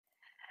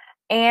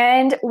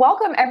And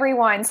welcome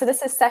everyone. So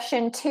this is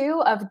session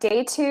 2 of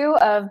day 2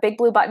 of Big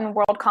Blue Button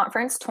World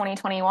Conference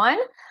 2021.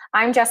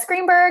 I'm Jess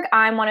Greenberg.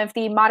 I'm one of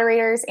the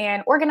moderators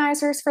and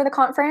organizers for the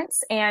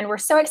conference, and we're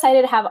so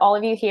excited to have all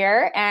of you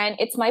here. And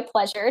it's my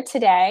pleasure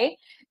today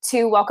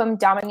to welcome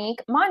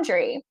Dominique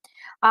Mondry.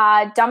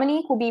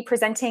 Dominique will be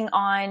presenting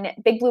on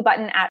Big Blue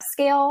Button at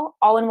Scale,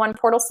 all-in-one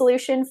portal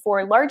solution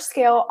for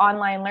large-scale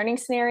online learning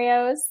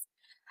scenarios.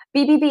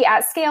 BBB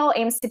at Scale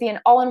aims to be an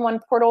all-in-one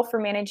portal for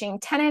managing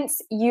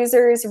tenants,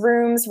 users,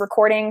 rooms,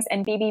 recordings,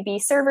 and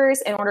BBB servers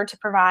in order to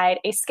provide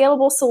a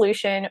scalable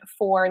solution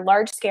for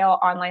large-scale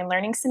online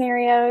learning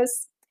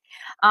scenarios.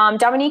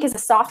 Dominique is a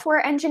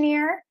software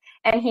engineer,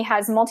 and he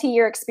has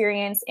multi-year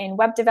experience in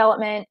web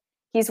development.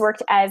 He's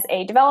worked as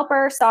a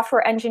developer,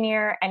 software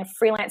engineer, and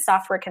freelance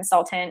software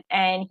consultant,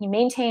 and he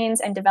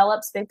maintains and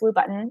develops Big Blue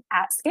Button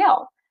at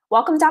Scale.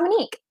 Welcome,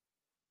 Dominique.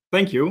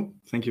 Thank you.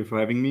 Thank you for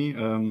having me.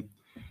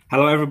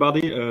 Hello,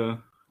 everybody.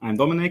 I'm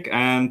Dominic,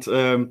 and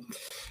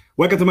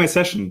welcome to my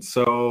session.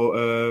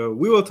 So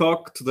we will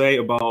talk today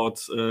about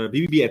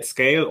BBB at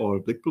Scale or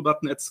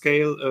BigBlueButton at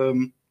Scale,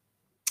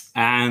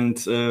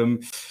 and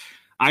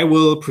I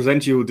will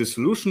present you the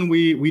solution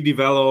we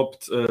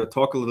developed,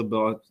 talk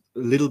a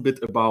little bit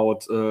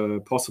about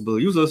possible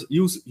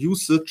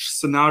usage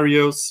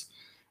scenarios,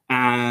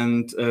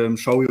 and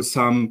show you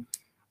some,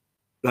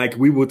 like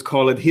we would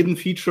call it, hidden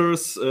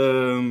features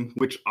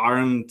which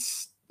aren't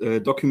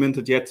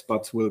documented yet,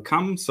 but will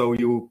come. So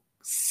you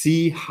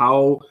see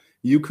how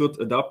you could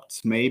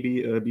adopt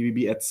maybe a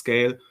BBB at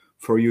Scale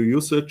for your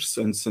usage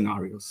and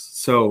scenarios.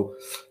 So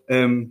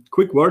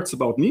quick words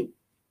about me.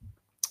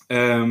 Who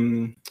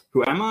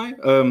am I?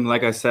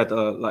 Like I said,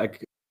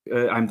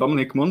 I'm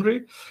Dominic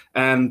Mondry,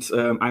 and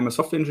I'm a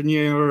software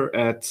engineer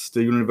at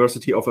the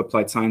University of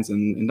Applied Science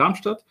in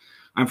Darmstadt.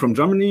 I'm from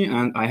Germany,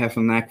 and I have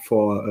a knack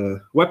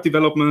for web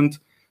development,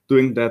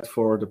 doing that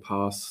for the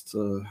past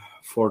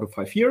 4 to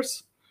 5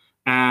 years.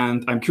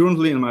 And I'm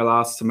currently in my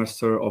last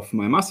semester of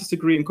my master's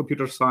degree in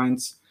computer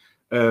science.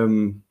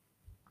 For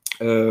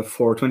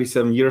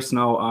 27 years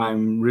now,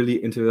 I'm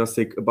really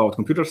enthusiastic about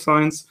computer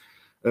science.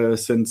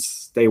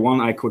 Since day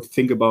one, I could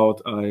think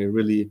about, I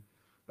really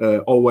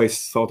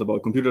always thought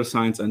about computer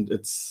science, and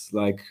it's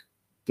like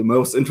the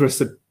most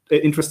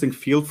interesting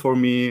field for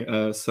me.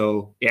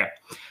 So yeah,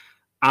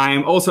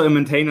 I'm also a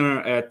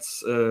maintainer at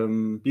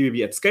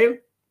BBB at Scale,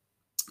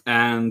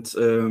 and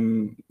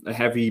a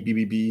heavy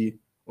BBB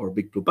or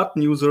Big Blue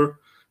Button user,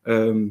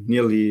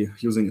 nearly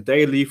using it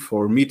daily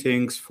for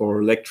meetings,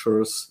 for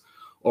lectures,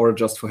 or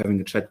just for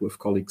having a chat with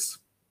colleagues.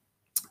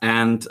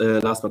 And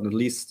last but not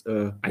least,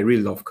 I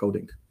really love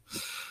coding.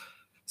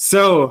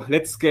 So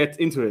let's get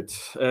into it.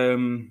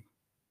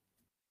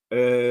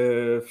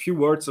 A few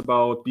words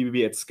about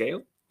BBB at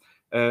Scale.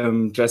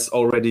 Jess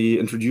already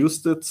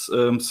introduced it.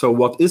 So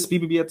what is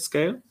BBB at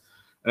Scale?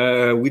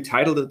 We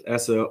titled it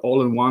as an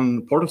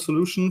all-in-one portal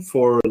solution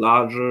for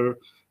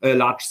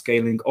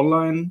large-scaling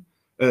online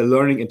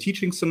learning and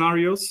teaching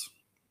scenarios.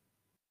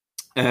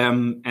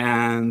 And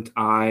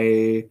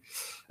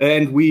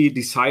we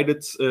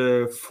decided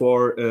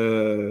for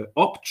an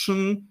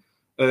option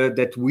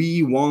that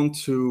we want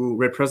to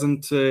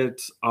represent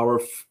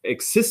our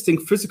existing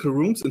physical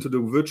rooms into the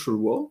virtual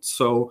world.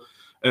 So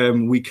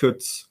we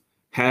could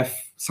have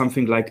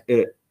something like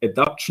an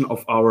adoption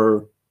of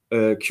our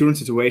current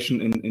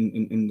situation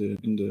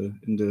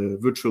in the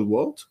virtual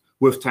world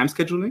with time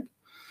scheduling.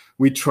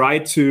 We try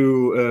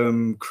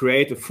to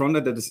create a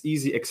frontend that is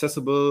easy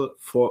accessible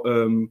for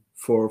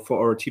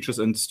our teachers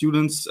and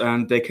students,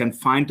 and they can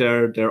find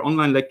their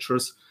online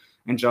lectures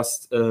and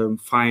just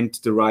find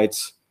the right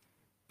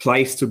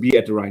place to be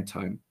at the right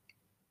time.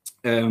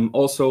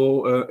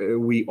 Also,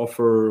 we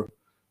offer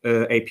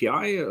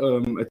API.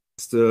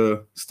 It's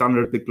the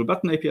standard Big Blue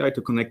Button API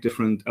to connect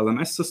different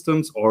LMS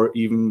systems or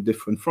even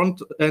different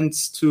front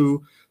ends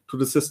to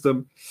the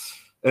system.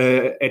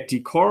 At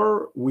the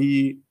core,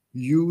 we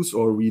use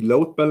or we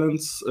load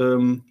balance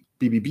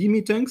BBB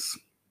meetings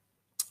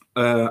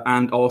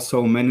and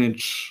also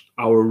manage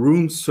our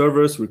room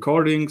servers,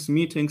 recordings,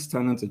 meetings,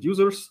 tenants, and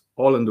users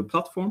all in the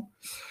platform.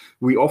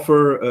 We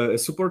offer a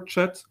support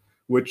chat,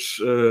 which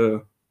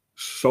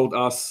showed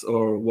us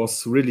or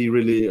was really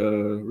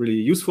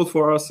useful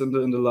for us in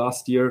the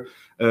last year.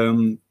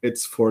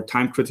 It's for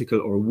time critical,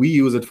 or we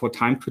use it for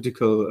time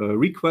critical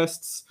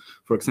requests.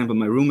 For example,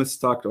 my room is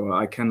stuck, or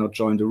I cannot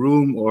join the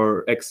room,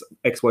 or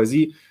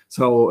XYZ.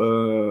 So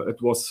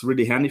it was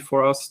really handy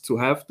for us to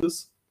have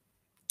this.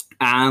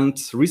 And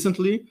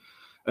recently,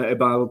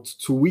 about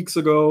 2 weeks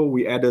ago,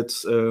 we added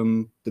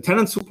the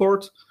tenant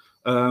support.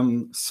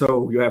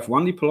 So you have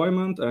one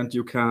deployment, and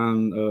you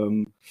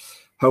can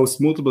host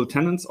multiple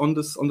tenants on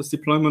this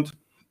deployment,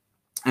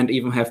 and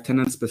even have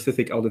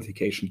tenant-specific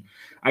authentication.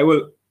 I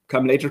will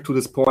come later to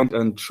this point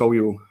and show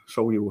you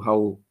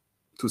how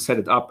to set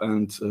it up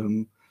and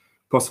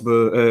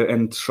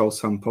show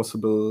some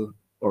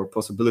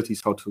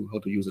possibilities how to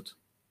use it.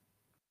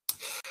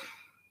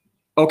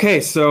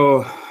 Okay,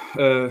 so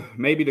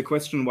maybe the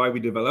question why we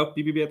developed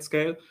BBB at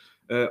Scale.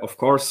 Of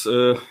course,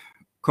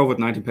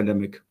 COVID-19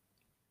 pandemic.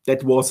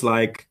 that was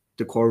like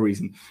the core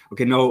reason.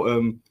 Okay,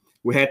 no,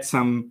 we had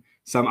some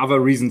other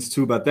reasons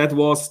too, but that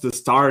was the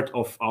start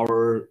of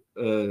our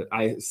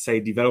I say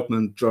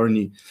development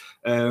journey.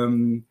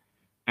 And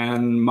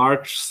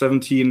March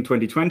 17,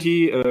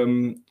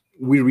 2020,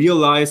 we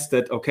realized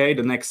that okay,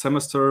 the next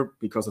semester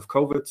because of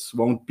COVID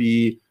won't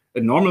be a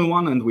normal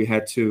one, and we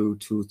had to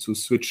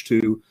switch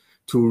to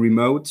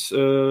remote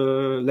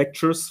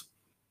lectures.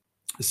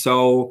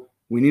 So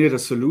we needed a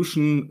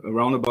solution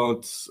around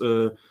about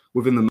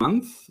within a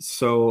month.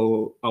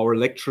 So our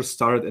lecture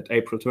started at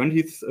April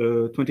 20th,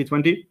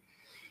 2020.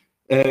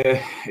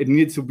 It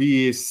needed to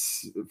be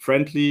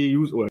friendly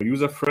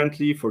user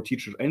friendly for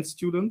teachers and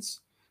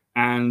students.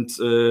 And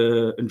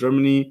in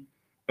Germany,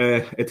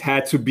 it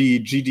had to be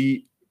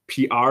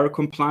GDPR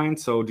compliant.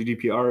 So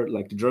GDPR,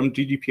 like the German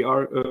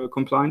GDPR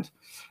compliant.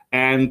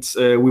 And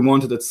we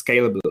wanted it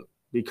scalable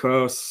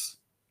because,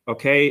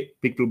 okay,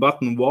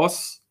 BigBlueButton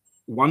was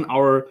one of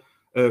our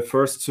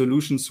first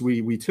solutions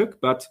we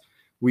took, but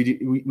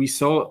we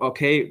saw,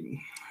 okay,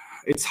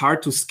 it's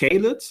hard to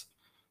scale it.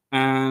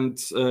 And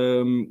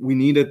we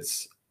needed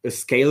a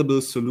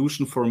scalable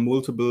solution for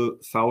multiple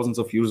thousands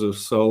of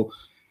users. So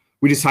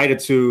we decided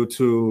to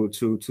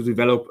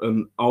develop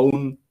an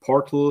own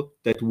portal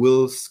that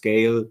will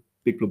scale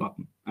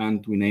BigBlueButton,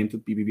 and we named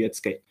it BBB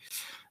Scale.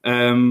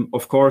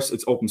 Of course,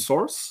 it's open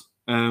source.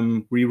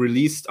 We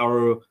released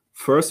our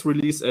first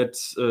release at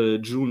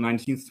June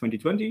 19th,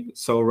 2020,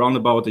 so around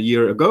about a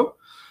year ago.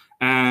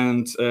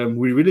 And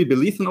we really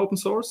believe in open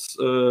source,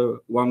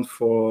 one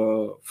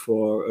for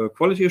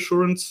quality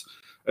assurance,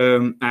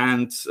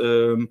 and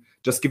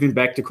just giving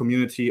back the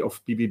community of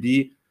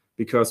BBB,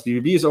 because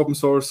BBB is open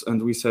source,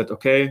 and we said,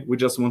 okay, we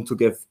just want to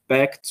give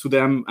back to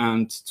them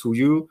and to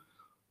you,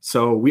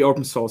 so we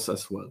open source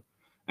as well.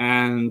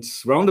 And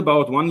round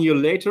about 1 year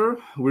later,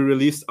 we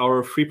released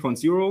our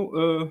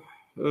 3.0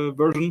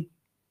 version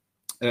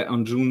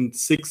on June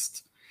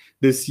 6th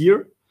this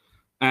year.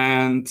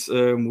 And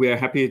we are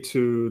happy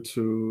to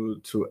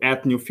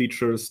add new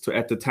features, to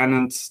add the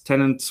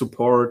tenant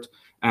support,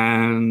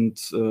 and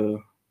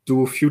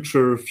do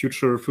future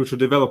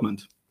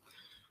development.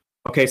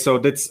 Okay, so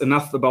that's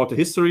enough about the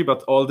history,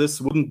 but all this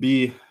wouldn't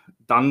be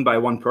done by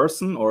one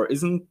person, or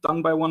isn't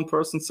done by one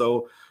person.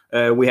 So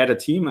we had a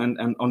team,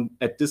 and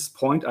at this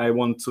point, I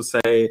want to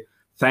say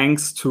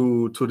thanks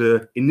to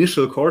the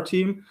initial core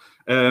team.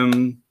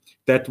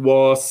 That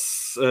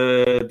was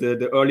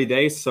the early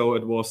days, so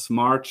it was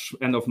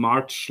end of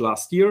March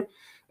last year.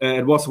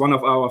 It was one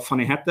of our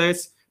funny hat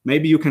days.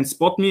 Maybe you can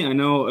spot me. I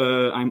know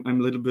I'm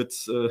a little bit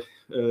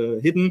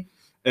hidden.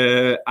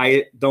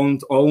 I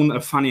don't own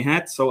a funny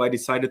hat, so I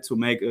decided to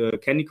make a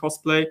Kenny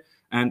cosplay,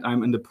 and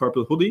I'm in the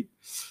purple hoodie.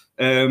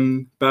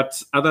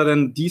 But other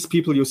than these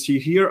people you see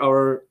here,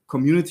 our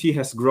community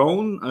has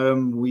grown.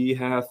 We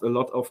have a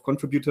lot of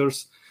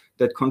contributors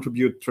that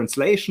contribute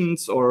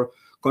translations or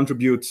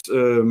contribute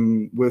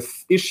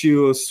with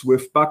issues,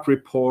 with bug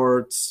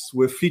reports,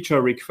 with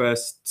feature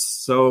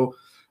requests. So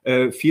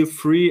feel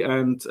free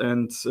and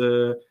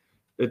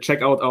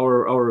check out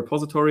our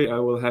repository. I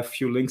will have a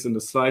few links in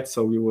the slides,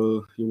 so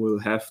you will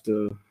have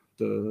the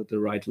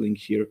right link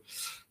here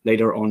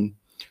later on.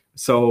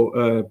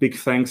 So big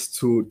thanks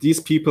to these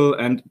people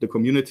and the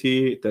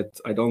community that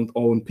I don't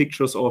own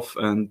pictures of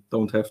and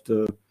don't have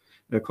the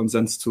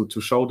consents to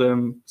show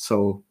them.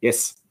 So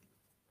yes.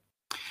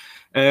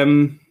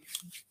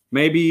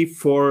 Maybe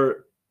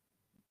for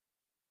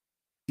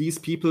these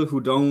people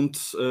who don't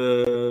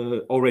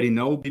already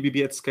know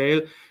BBB at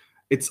Scale,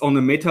 it's on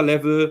a meta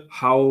level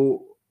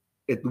how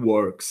it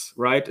works,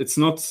 right? It's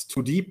not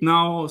too deep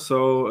now,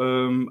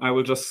 so I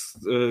will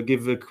just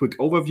give a quick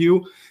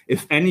overview.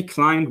 If any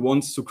client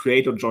wants to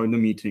create or join the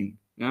meeting,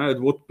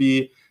 it would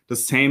be the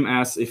same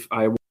as if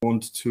I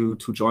want to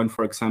join,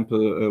 for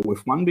example,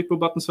 with one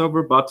BigBlueButton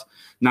server, but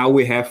now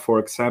we have, for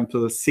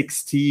example,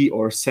 60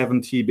 or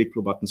 70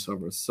 BigBlueButton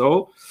servers.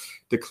 So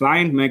the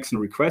client makes a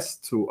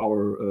request to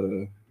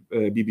our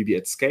BBB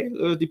at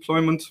Scale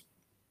deployment,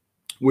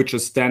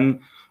 which then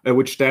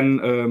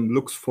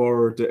looks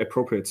for the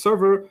appropriate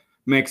server,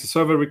 makes a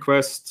server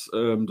request.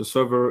 The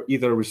server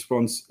either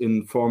responds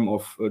in form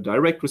of a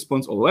direct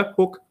response or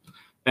webhook,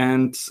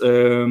 and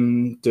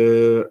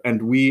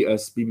we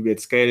as BBB at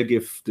Scale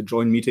give the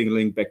join meeting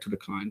link back to the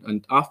client.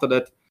 And after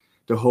that,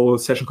 the whole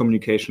session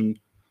communication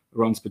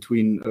runs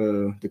between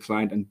the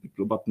client and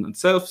BigBlueButton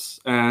itself,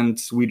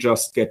 and we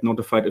just get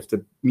notified if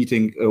the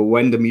meeting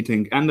when the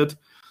meeting ended,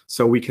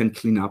 so we can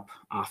clean up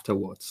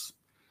afterwards.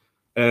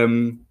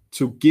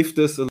 To give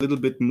this a little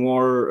bit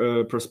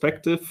more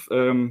perspective,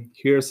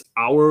 here's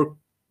our,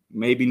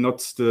 maybe not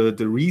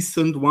the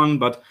recent one,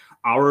 but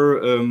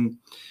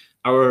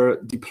our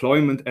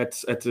deployment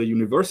at the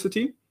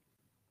university.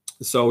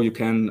 So you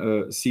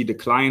can see the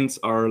clients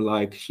are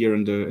like here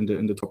in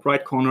the top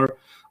right corner.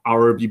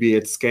 Our BBB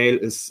at Scale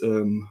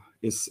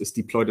is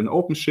deployed in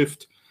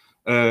OpenShift.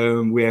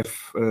 We have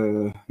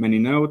many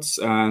nodes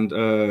and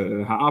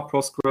HR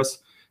Postgres,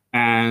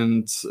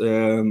 and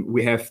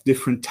we have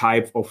different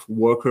type of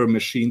worker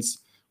machines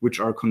which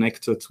are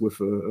connected with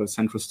a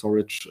central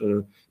storage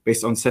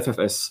based on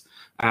CFFS.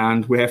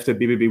 And we have the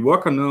BBB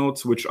worker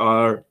nodes, which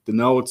are the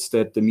nodes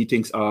that the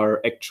meetings are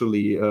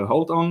actually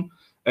held on.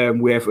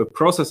 We have a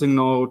processing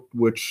node,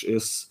 which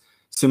is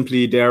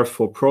simply there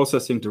for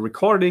processing the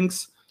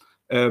recordings.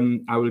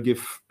 I will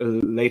give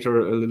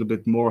later a little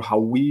bit more how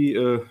we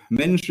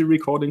manage the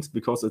recordings,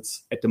 because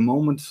it's at the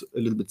moment a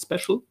little bit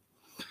special,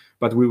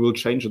 but we will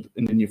change it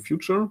in the near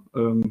future.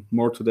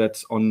 More to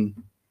that on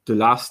the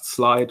last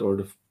slide, or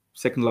the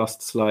second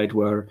last slide,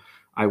 where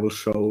I will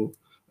show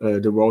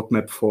the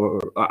roadmap for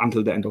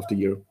until the end of the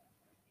year.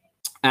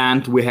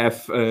 And we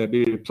have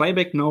the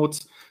playback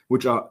nodes,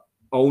 which are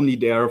only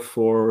there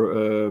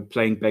for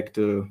playing back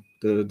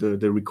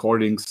the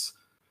recordings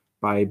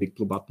by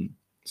BigBlueButton.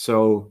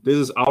 So this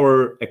is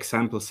our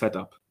example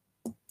setup.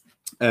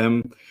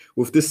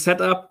 With this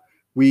setup,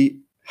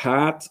 we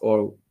had,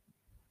 or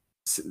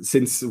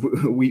since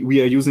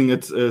we are using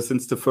it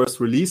since the first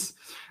release,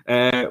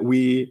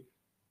 we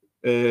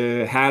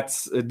had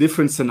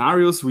different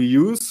scenarios we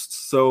used.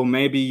 So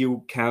maybe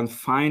you can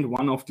find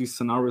one of these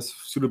scenarios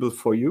suitable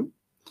for you.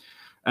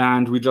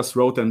 And we just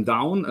wrote them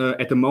down.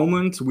 At the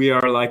moment, we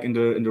are like in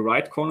the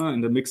right corner in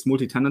the mixed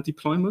multi-tenant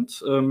deployment.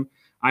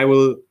 I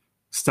will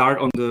start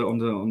on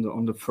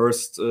the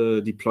first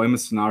deployment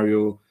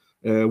scenario,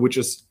 which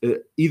is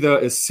either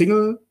a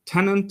single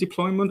tenant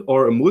deployment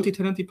or a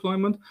multi-tenant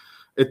deployment.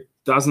 It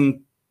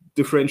doesn't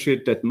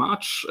differentiate that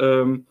much.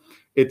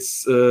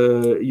 It's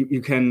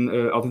you can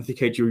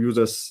authenticate your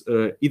users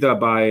either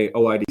by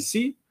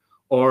OIDC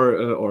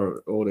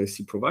or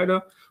OIDC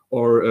provider,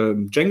 or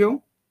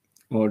Django,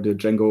 or the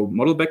Django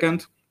model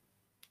backend.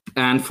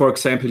 And for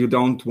example, you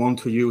don't want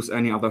to use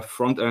any other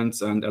front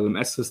ends and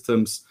LMS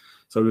systems.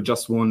 So you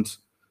just want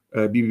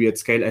BBB at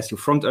scale as your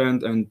front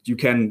end, and you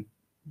can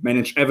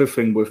manage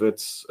everything with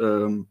it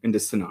in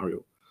this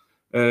scenario.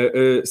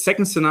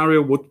 Second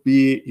scenario would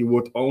be you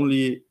would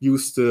only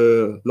use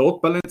the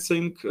load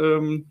balancing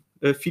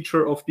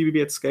feature of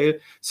BBB at scale.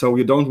 So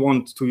you don't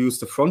want to use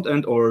the front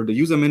end or the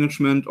user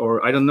management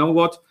or I don't know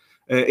what.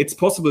 It's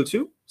possible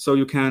too. So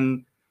you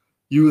can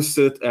use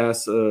it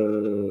as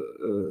a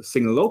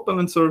single load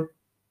balancer.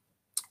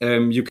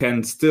 You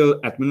can still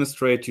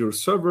administrate your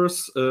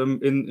servers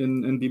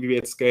in BBB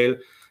at scale,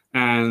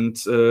 and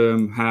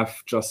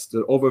have just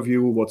the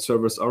overview, what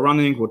servers are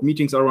running, what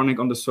meetings are running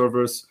on the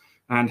servers,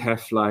 and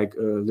have like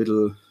a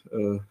little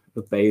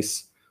a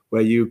base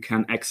where you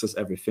can access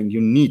everything you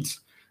need.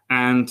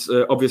 And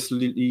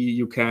obviously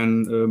you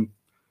can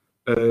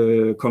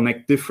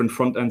connect different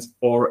front ends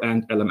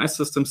and LMS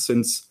systems,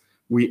 since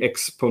we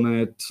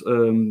exponent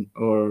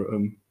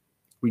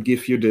we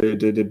give you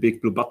the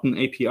BigBlueButton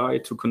API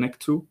to connect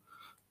to.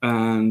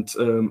 And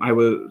I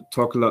will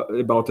talk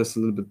about this a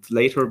little bit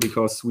later,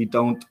 because we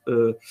don't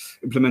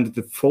implement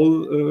the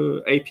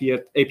full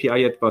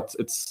API yet, but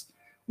it's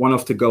one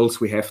of the goals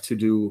we have to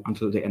do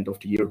until the end of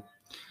the year.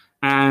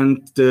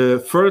 And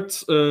the third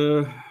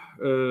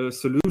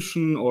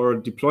solution or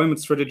deployment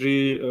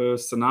strategy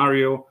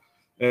scenario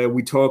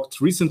we talked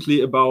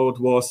recently about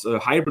was a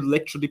hybrid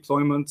lecture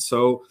deployment.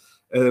 So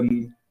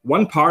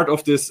one part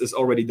of this is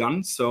already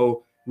done.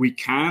 So we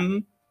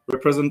can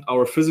represent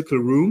our physical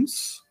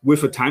rooms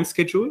with a time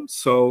schedule.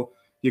 So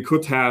you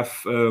could have,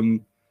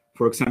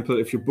 for example,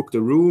 if you book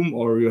the room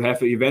or you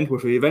have an event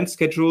with an event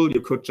schedule,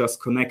 you could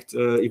just connect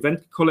an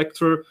event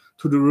collector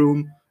to the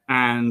room,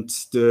 and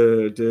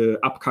the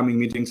upcoming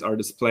meetings are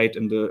displayed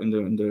in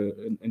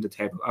the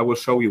table. I will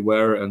show you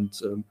where and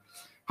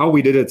how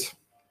we did it.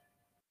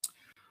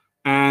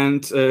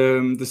 And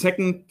the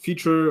second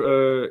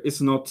feature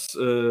is not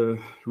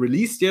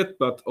released yet,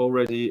 but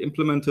already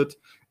implemented.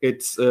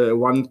 It's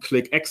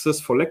one-click access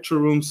for lecture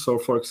rooms. So,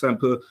 for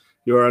example,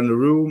 you're in a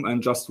room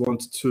and just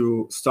want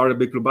to start a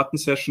BigBlueButton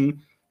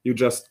session. You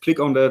just click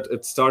on that.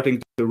 It's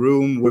starting the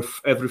room with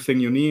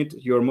everything you need.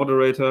 Your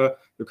moderator,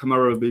 your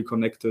camera will be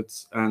connected,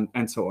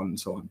 and so on and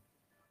so on.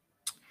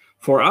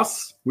 For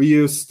us,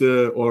 we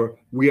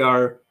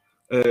are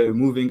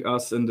moving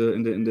us in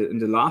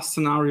the last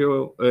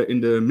scenario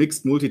in the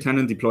mixed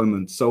multi-tenant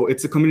deployment. So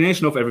it's a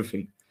combination of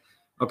everything.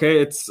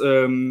 Okay, it's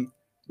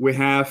we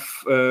have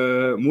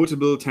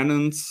multiple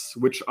tenants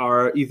which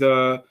are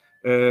either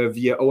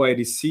via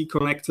OIDC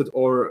connected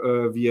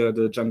or via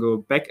the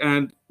Django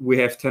backend. We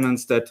have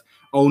tenants that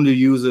only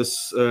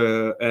uses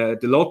the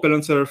load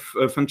balancer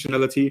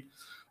functionality.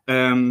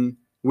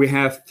 We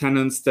have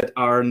tenants that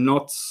are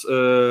not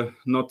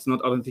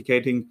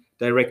authenticating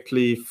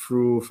directly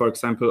through, for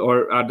example,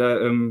 or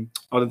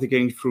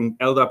authenticating through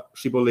LDAP,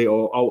 Shibboleth,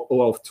 or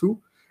OAuth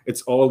 2.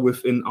 It's all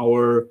within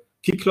our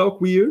Keycloak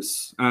we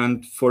use,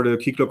 and for the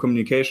Keycloak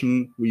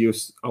communication, we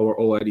use our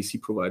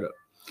OIDC provider.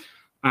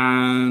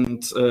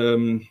 And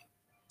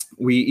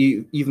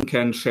we even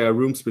can share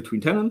rooms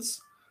between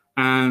tenants.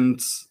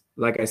 And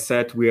like I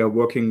said, we are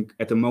working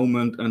at the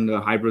moment in a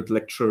hybrid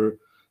lecture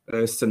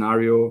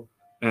scenario,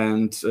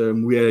 and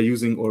we are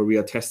using, or we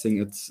are testing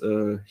it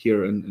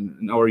here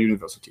in our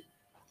university.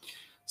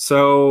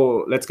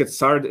 So let's get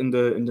started in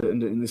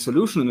the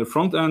solution in the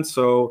front end.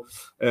 So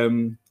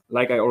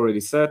like I already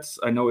said,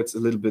 I know it's a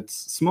little bit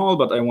small,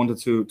 but I wanted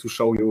to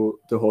show you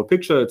the whole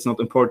picture. It's not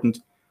important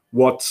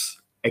what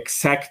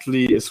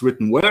exactly is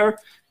written where.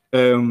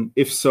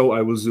 If so,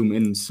 I will zoom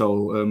in.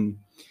 So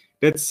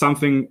that's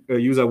something a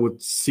user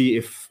would see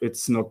if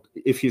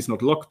he's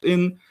not logged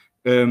in.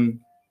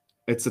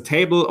 It's a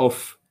table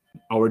of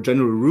our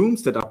general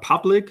rooms that are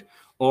public,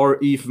 or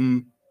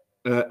even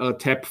a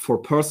tab for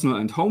personal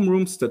and home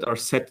rooms that are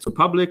set to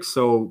public,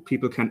 so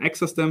people can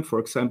access them. For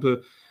example,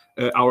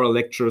 our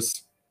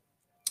lecturers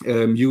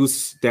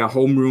use their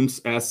home rooms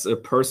as a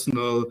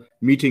personal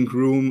meeting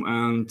room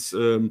and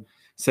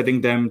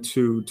setting them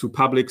to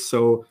public.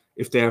 So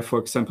if they are, for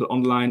example,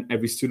 online,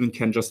 every student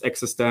can just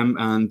access them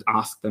and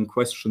ask them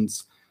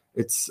questions.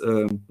 It's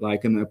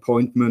like an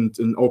appointment,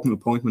 an open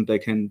appointment they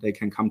can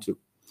come to.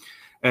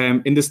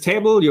 In this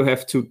table, you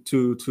have two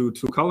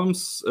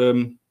columns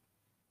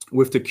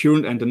with the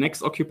current and the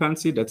next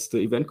occupancy. That's the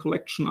event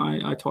collection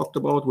I talked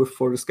about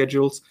for the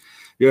schedules.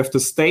 You have the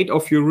state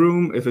of your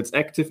room, if it's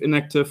active,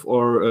 inactive,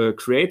 or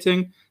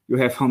creating. You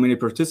have how many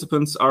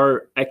participants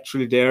are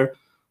actually there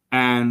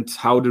and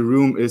how the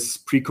room is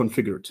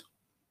pre-configured.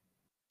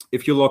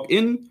 If you log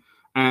in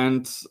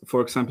and,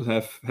 for example,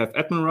 have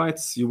admin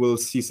rights, you will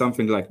see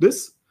something like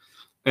this.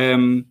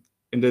 In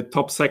the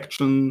top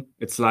section,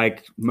 it's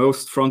like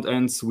most front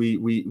ends,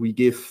 we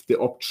give the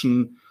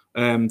option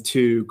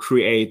to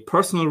create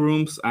personal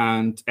rooms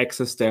and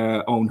access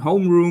their own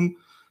home room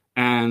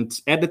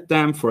and edit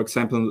them, for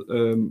example,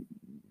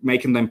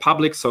 making them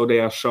public so they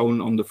are shown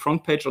on the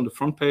front page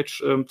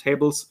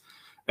tables.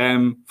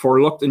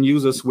 For logged in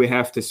users, we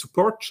have the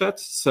support chat.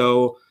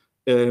 So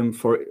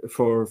for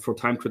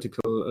time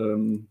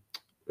critical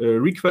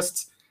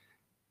requests,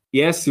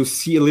 yes, you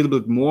see a little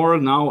bit more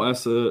now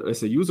as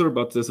a user,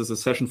 but this is a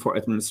session for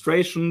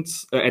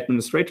administrators.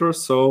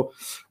 So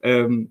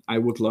I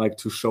would like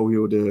to show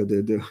you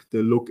the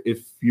look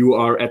if you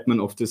are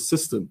admin of this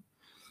system.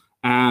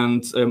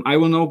 And I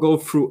will now go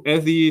through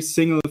every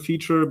single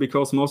feature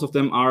because most of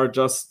them are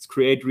just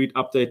create, read,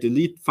 update,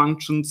 delete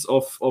functions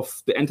of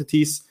the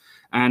entities.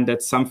 And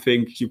that's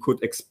something you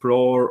could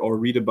explore or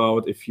read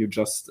about if you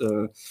just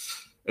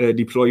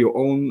deploy your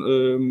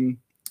own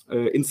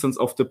instance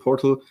of the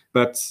portal.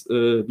 But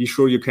be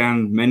sure you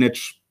can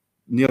manage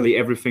nearly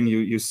everything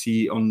you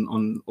see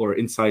on or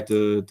inside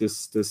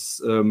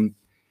this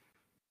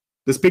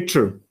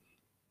picture.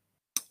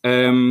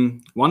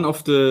 One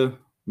of the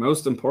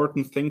most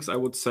important things I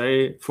would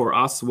say for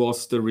us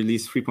was the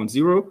release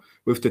 3.0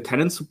 with the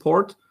tenant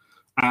support.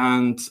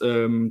 And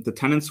the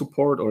tenant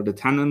support, or the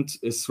tenant,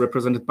 is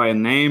represented by a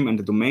name and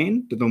a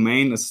domain. The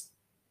domain is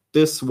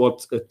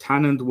what a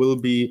tenant will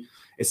be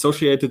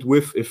associated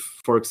with. If,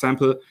 for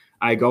example,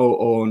 I go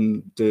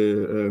on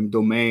the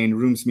domain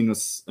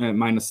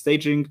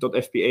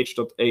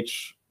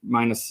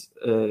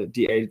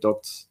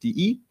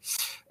rooms-staging.fbh.h-da.de,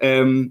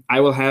 I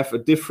will have a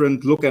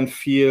different look and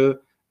feel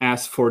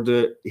as for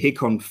the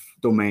hconf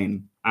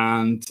domain.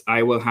 And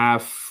I will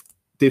have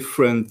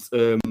different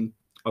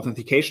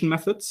authentication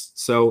methods.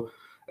 So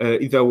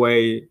either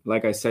way,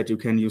 like I said, you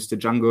can use the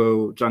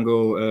Django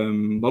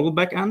model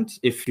backend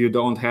if you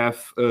don't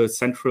have a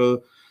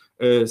central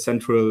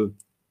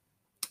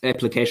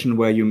application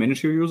where you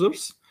manage your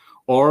users,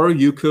 or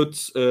you could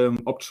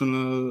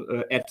optional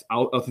add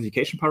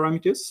authentication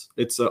parameters.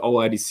 It's an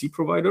OIDC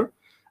provider,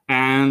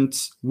 and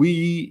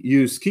we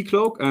use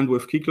Keycloak, and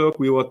with Keycloak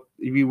we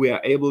were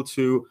able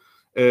to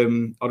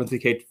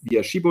authenticate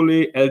via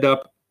Shibboleth,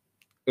 LDAP,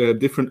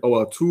 different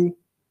OR2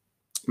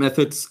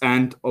 methods,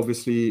 and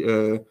obviously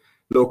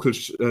local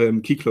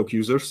Keycloak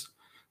users,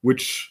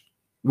 which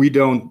we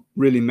don't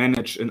really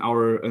manage in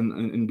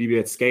BBB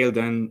at Scale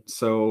then.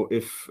 So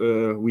if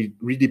we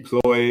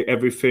redeploy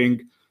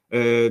everything,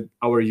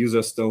 our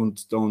users don't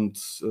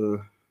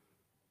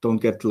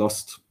get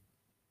lost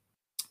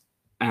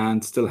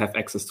and still have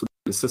access to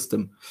the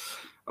system.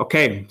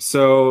 Okay,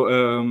 so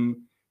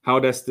how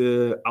does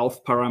the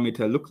auth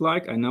parameter look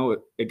like? I know,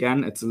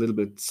 again, it's a little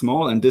bit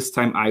small, and this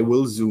time I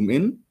will zoom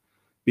in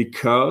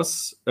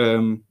because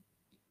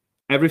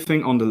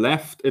everything on the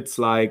left, it's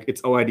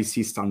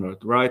OIDC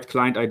standard, right?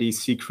 Client ID,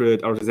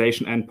 secret,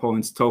 authorization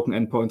endpoints, token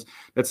endpoints.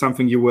 That's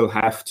something you will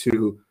have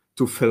to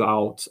fill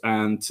out.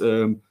 And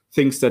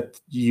things that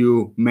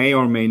you may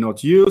or may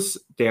not use,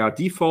 they are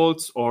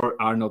defaults or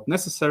are not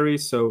necessary.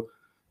 So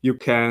you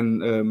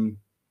can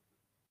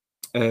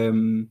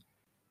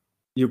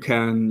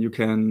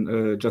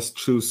just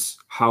choose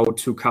how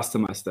to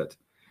customize that.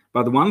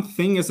 But one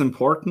thing is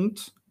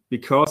important,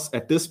 because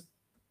at this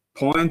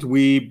point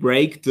we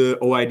break the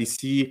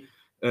OIDC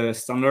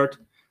standard,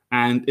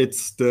 and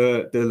it's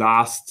the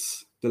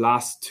last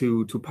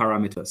two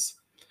parameters.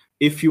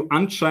 If you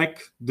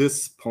uncheck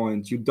this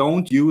point, you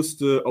don't use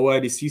the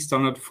OIDC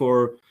standard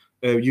for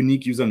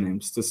unique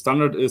usernames. The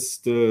standard is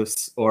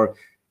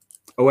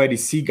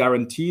OIDC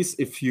guarantees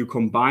if you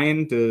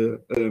combine the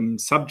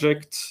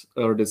subject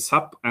or the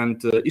sub and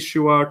the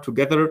issuer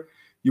together,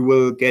 you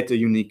will get a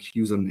unique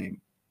username.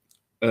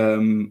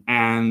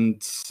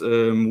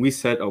 We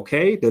said,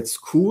 okay, that's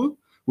cool.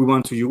 We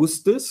want to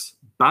use this,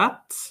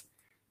 but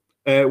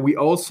we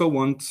also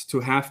want to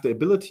have the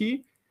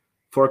ability,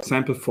 for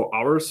example, for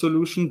our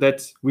solution,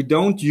 that we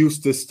don't use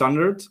this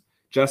standard.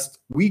 Just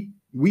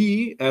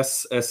we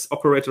as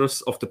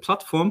operators of the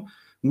platform,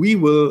 we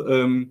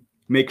will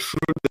make sure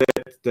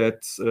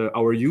that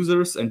our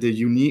users and the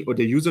unique or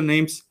the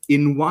usernames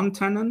in one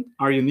tenant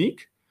are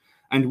unique,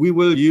 and we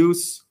will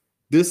use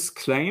this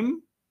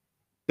claim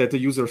that the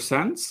user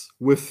sends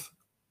with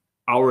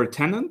our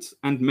tenant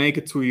and make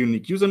it to a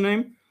unique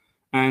username.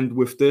 And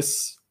with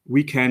this,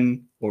 we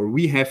can, or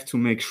we have to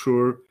make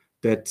sure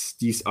that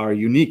these are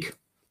unique.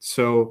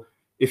 So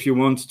if you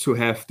want to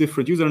have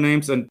different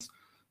usernames and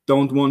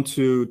don't want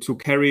to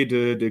carry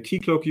the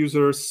Keycloak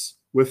users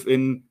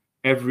within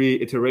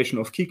every iteration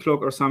of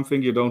Keycloak or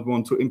something, you don't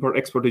want to import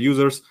export the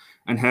users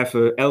and have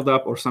a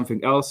LDAP or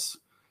something else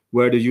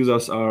where the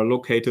users are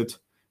located,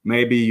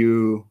 maybe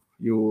you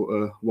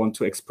want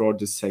to explore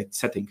this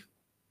setting.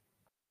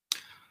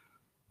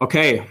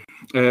 Okay,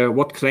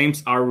 what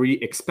claims are we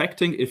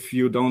expecting if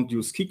you don't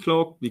use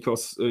Keycloak?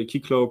 Because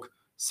Keycloak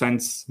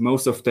sends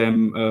most of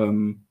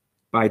them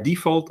by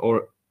default,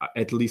 or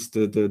at least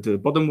the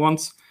bottom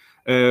ones.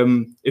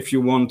 If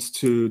you want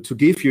to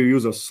give your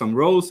users some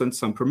roles and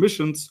some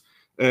permissions,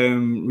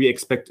 we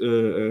expect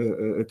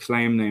a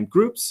claim named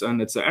groups,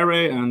 and it's an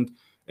array. And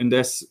in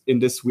this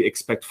we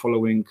expect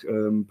following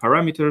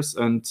parameters,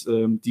 and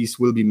these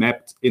will be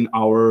mapped in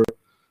our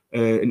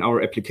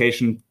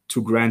application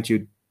to grant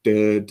you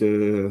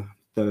the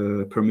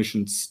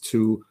permissions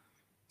to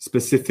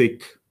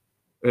specific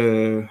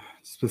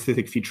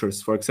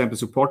features. For example,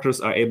 supporters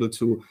are able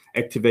to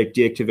activate,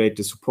 deactivate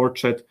the support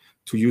chat,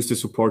 to use the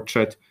support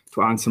chat,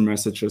 to answer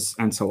messages,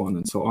 and so on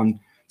and so on.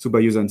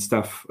 Super user and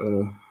staff,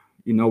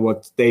 you know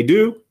what they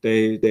do.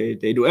 They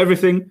do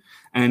everything,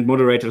 and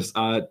moderators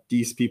are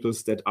these people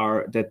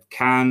that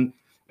can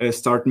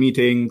start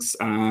meetings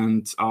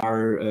and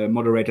are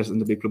moderators in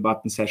the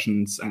BigBlueButton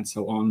sessions and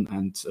so on.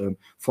 And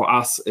for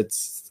us,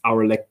 it's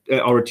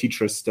our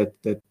teachers that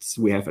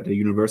we have at the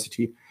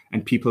university,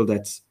 and people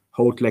that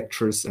hold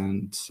lectures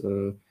and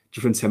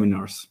different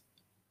seminars.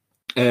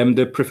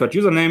 The preferred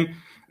username,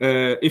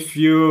 if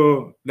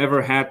you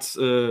never had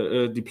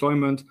a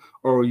deployment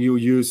or you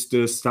use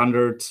the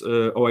standard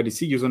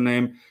OIDC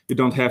username, you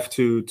don't have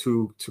to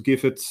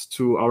give it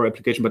to our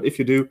application. But if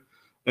you do,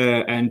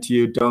 and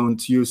you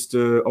don't use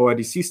the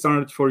OIDC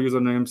standard for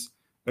usernames,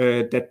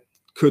 that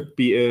could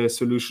be a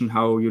solution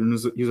how your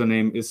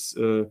username is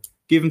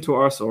given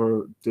to us,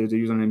 or the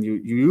username you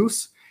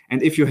use.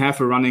 And if you have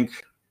a running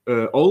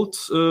old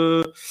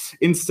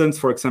instance,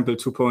 for example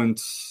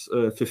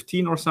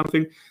 2.15 or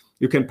something,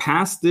 you can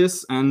pass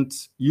this, and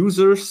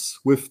users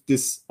with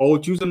this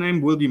old username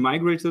will be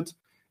migrated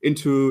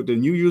into the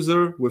new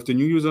user with the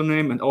new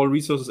username, and all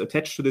resources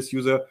attached to this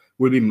user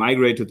will be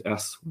migrated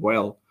as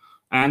well.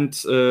 And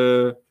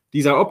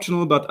these are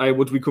optional, but I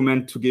would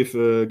recommend to give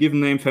a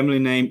given name, family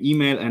name,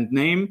 email, and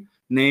name.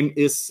 Name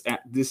is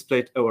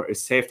displayed or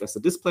is saved as a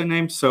display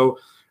name. So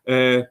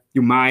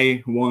you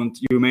may want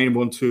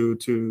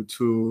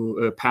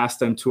to pass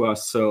them to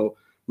us so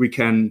we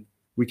can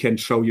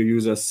show your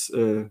users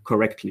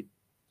correctly.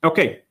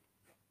 Okay,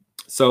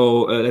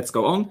 so let's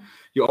go on.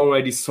 You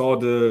already saw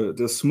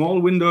the small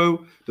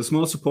window, the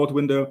small support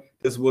window.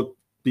 This would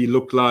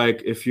look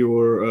like if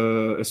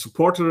you're a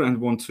supporter and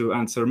want to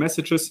answer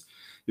messages.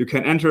 You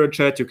can enter a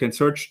chat, you can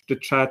search the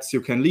chats,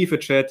 you can leave a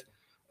chat,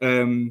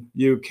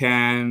 you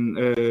can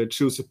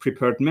choose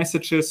prepared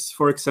messages,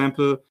 for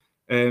example.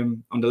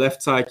 On the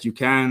left side, you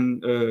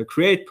can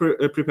create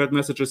prepared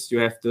messages. You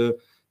have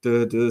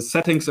the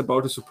settings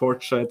about the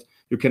support chat.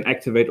 You can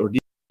activate or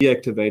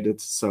deactivate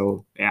it.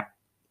 So yeah.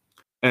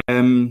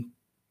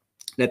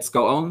 Let's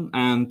go on.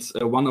 And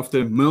one of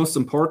the most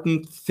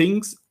important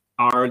things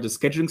are the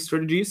scheduling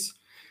strategies.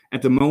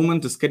 At the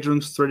moment, the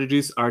scheduling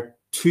strategies are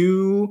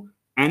two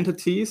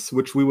entities,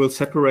 which we will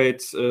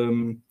separate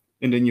in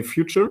the near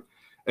future.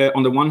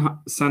 On the one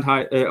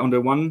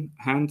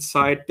hand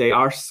side, they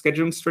are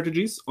scheduling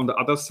strategies. On the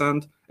other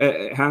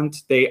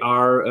hand, they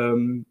are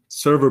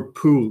server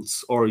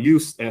pools, or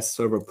used as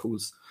server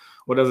pools.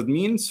 What does it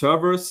mean?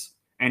 Servers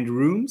and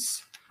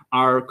rooms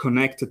are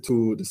connected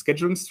to the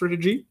scheduling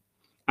strategy,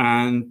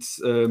 and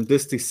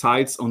this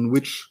decides on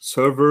which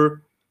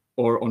server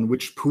or on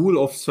which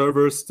pool of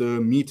servers the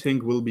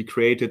meeting will be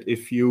created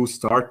if you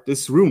start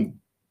this room.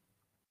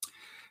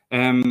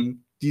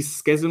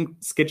 These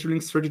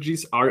scheduling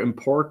strategies are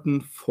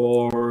important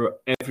for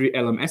every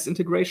LMS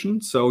integration.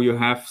 So you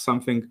have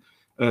something,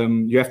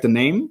 you have the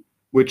name,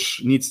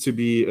 which needs to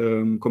be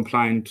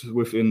compliant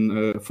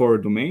within for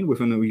a domain,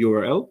 within a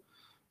URL.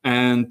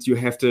 And you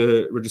have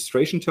the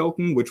registration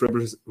token, which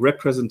represents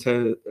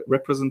the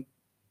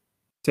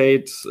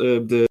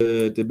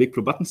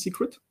BigBlueButton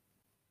secret.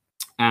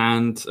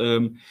 And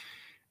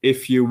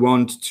if you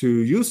want to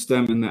use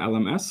them in the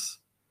LMS,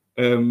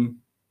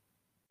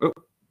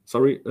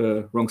 sorry,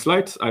 wrong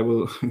slide. I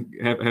will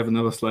have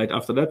another slide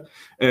after that.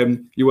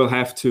 You will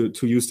have to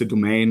use the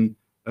domain.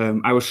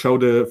 I will show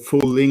the full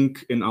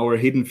link in our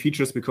hidden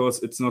features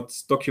because it's not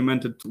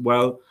documented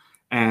well.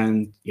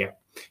 And yeah,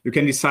 You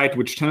can decide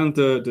which tenant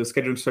the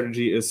scheduling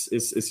strategy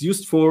is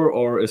used for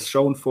or is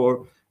shown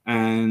for,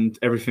 and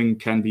everything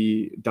can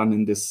be done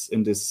in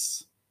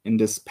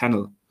this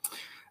panel.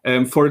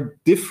 For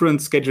different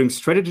scheduling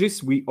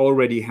strategies, we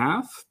already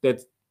have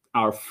that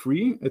are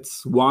free.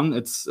 It's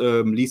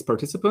least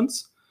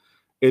participants.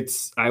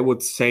 It's, I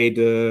would say,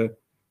 the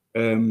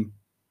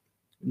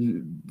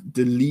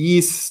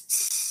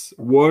least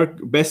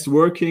best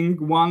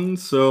working one.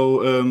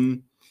 So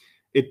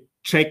it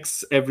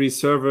checks every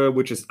server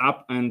which is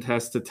up and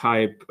has the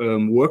type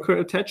worker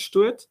attached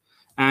to it,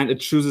 and it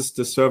chooses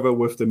the server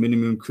with the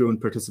minimum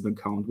current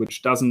participant count,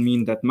 which doesn't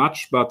mean that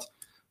much, but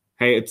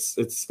hey,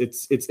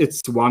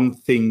 it's one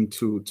thing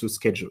to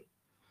schedule.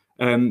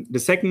 The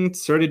second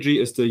strategy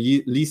is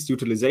the least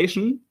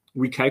utilization.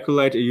 We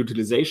calculate a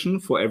utilization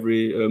for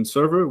every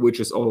server, which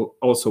is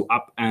also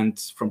up and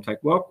from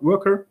type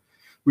worker.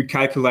 We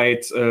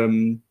calculate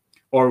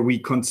or we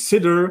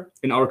consider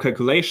in our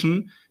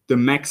calculation the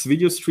max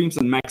video streams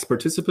and max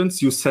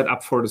participants you set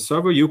up for the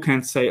server. You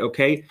can say,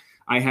 okay,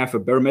 I have a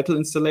bare metal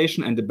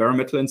installation, and the bare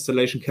metal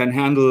installation can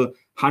handle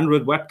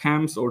 100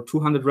 webcams or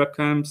 200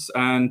 webcams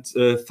and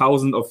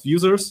 1,000 of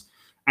users.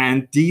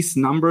 And these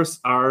numbers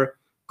are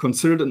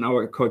considered in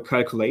our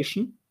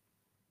calculation.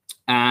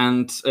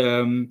 And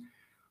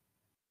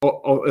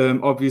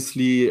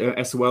obviously,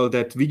 as well,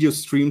 that video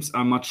streams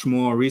are much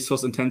more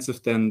resource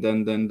intensive than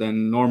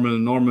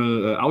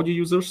normal audio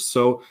users.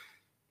 So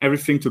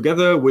everything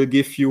together will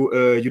give you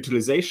a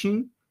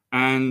utilization,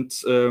 and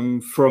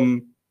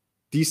from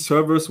these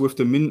servers with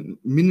the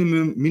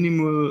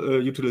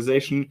minimal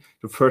utilization,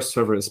 the first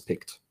server is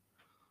picked.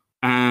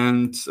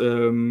 And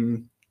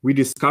we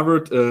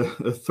discovered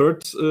a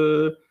third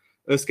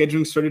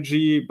scheduling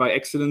strategy by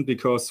accident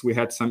because we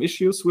had some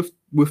issues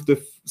with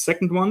the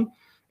second one.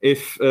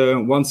 If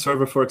one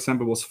server, for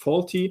example, was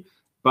faulty,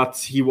 but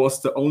he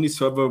was the only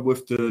server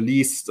with the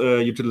least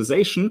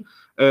utilization,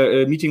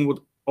 a meeting would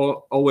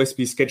always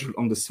be scheduled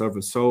on the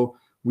server. So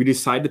we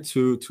decided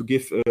to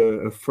give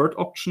a third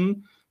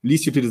option,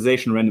 least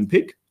utilization random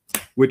pick,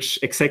 which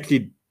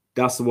exactly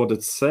does what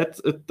it said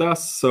it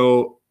does.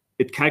 So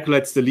it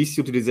calculates the least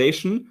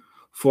utilization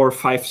for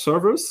 5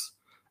 servers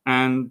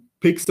and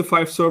picks the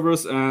 5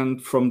 servers,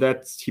 and from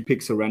that he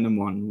picks a random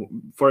one.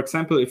 For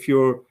example, if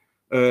you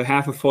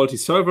have a faulty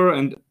server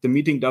and the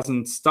meeting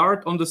doesn't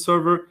start on the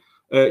server,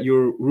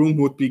 your room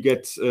would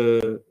get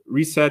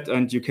reset,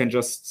 and you can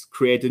just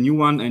create a new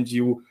one, and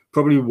you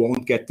probably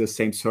won't get the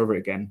same server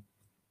again.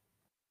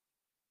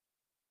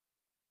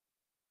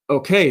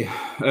 Okay,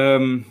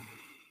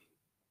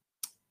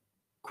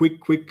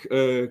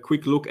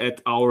 quick look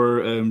at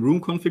our room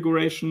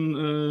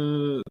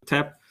configuration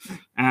tab,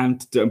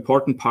 and the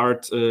important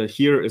part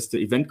here is the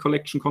event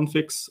collection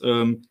configs.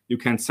 You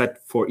can set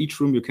for each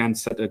room, you can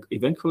set an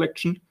event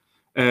collection.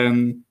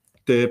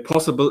 The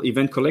possible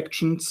event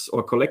collections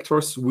or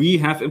collectors we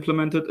have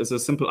implemented is a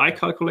simple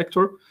iCal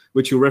collector,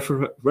 which you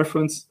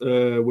reference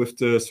with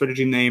the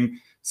strategy name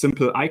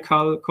simple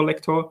iCal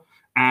collector,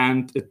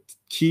 and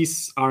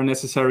keys are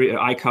necessary, an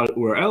iCal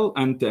URL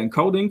and the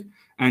encoding,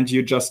 and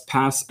you just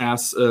pass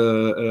as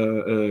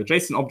a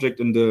JSON object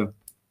in the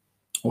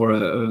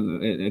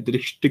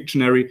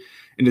dictionary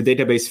in the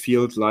database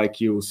field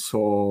like you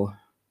saw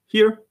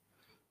here.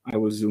 I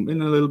will zoom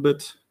in a little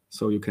bit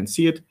so you can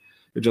see it.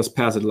 You just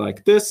pass it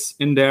like this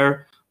in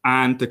there,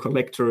 and the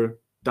collector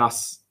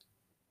does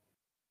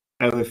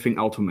everything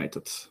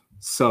automated.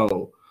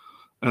 So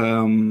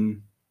the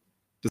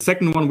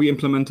second one we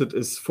implemented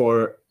is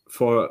for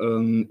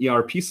an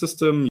ERP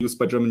system used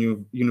by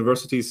German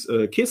universities,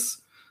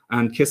 KISS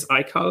and KISS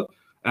iCal.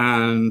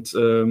 And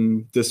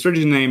the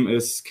strategy name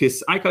is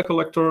KISS iCal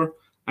collector,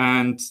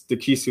 and the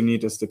keys you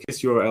need is the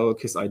KISS URL,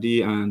 KISS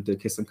ID, and the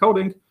KISS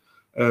encoding.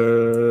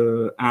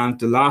 And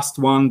the last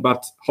one,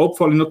 but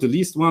hopefully not the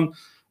least one,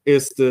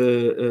 is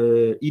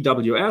the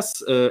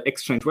EWS,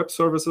 Exchange Web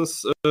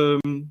Services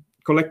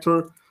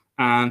collector.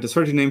 And the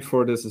strategy name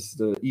for this is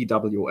the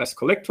EWS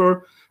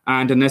collector.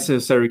 And the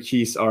necessary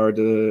keys are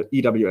the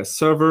EWS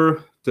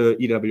server, the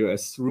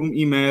EWS room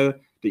email,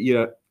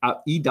 the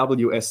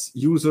EWS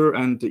user,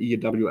 and the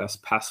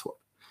EWS password.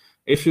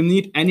 If you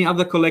need any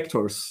other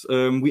collectors,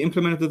 we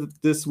implemented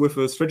this with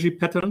a strategy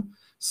pattern.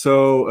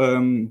 So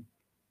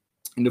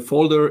in the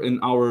folder in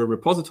our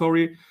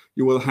repository,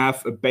 you will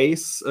have a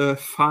base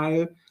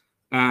file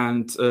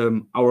and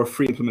our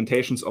free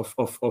implementations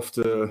of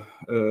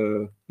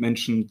the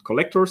mentioned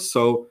collectors.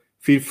 So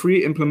feel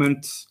free,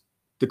 implement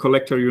the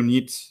collector you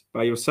need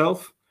by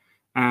yourself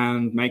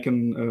and make a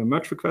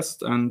merge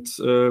request, and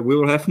we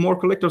will have more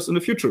collectors in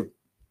the future.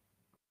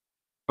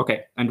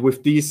 Okay, and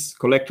with these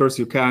collectors,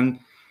 you can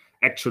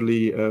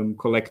actually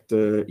collect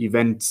the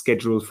event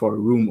schedule for a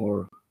room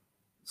or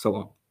so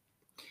on.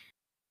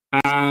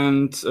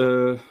 And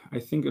I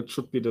think it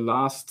should be the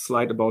last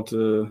slide about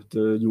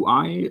the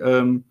UI.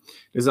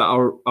 These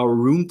are our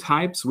room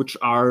types, which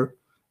are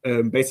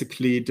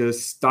basically the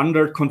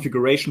standard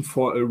configuration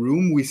for a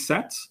room we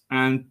set.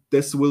 And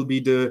this will be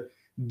the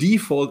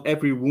default.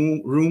 Every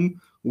room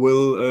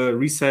will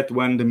reset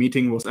when the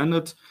meeting was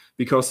ended.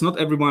 because not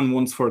everyone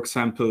wants, for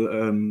example,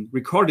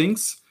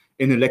 recordings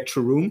in a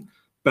lecture room,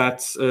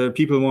 but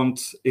people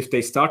want, if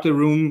they start a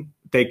room,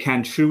 they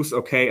can choose,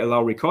 okay,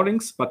 allow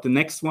recordings, but the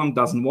next one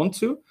doesn't want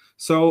to.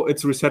 So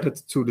it's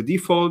resetted to the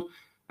default,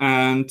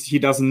 and he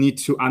doesn't need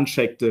to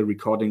uncheck the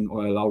recording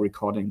or allow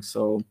recording.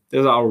 So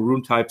those are our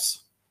room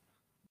types.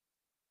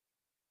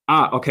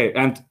 Okay,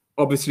 and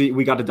obviously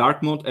we got a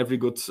dark mode. Every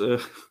good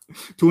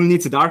tool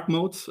needs a dark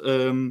mode.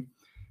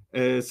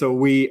 So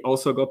we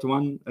also got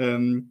one.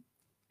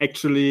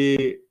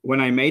 Actually,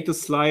 when I made the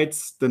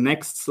slides, the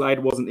next slide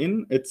wasn't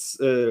in. It's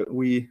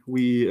we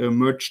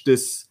merged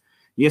this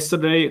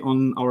yesterday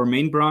on our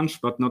main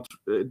branch, but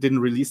didn't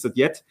release it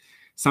yet.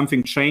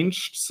 Something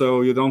changed,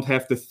 so you don't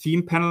have the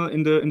theme panel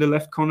in the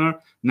left corner.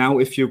 Now,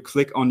 if you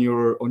click on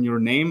your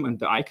name and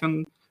the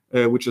icon,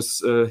 which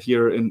is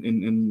here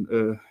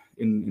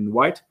in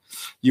white,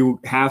 you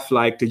have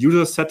like the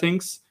user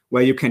settings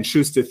where you can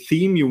choose the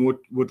theme you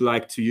would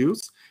like to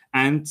use,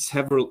 and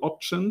several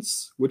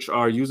options, which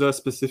are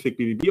user-specific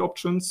BBB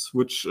options,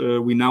 which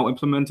we now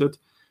implemented.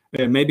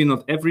 Maybe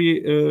not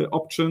every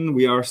option,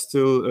 we are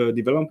still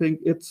developing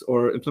it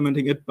or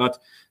implementing it, but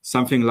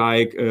something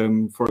like,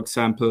 for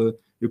example,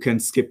 you can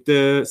skip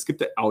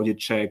the audio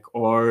check,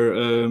 or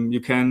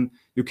you can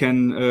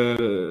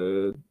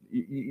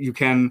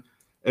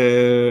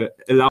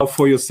allow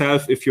for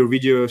yourself if your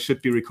video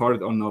should be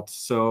recorded or not.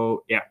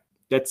 So yeah,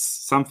 that's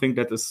something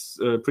that is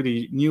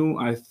pretty new.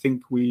 I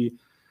think we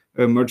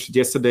merged it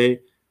yesterday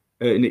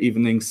in the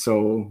evening,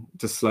 so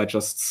the slide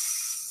just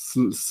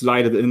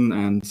slide it in,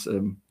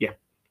 and yeah.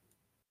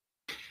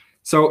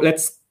 So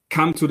let's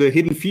come to the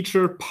hidden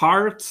feature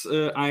part.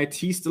 I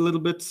teased a little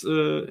bit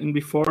in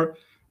before,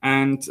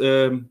 and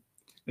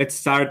let's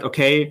start.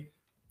 Okay,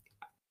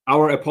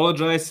 our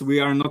apologize. We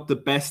are not the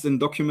best in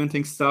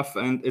documenting stuff,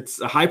 and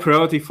it's a high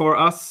priority for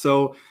us.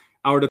 So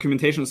our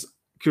documentation is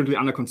currently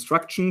under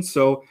construction.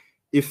 So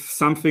if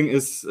something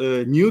is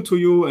new to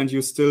you and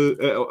you still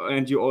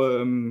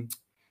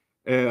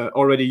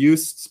already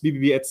used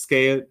BBB at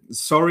scale,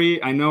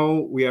 sorry. I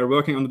know we are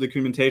working on the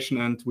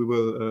documentation, and we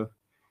will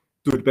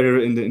do it better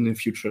in the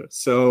future.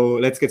 So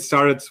let's get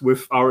started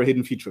with our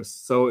hidden features.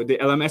 So the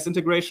LMS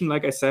integration,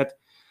 like I said,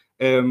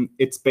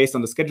 it's based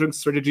on the scheduling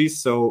strategies.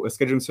 So a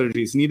scheduling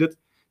strategy is needed.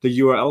 The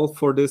URL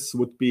for this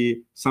would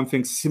be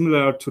something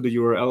similar to the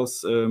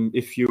URLs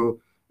if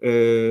you,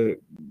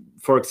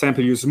 for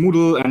example, use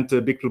Moodle and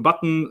the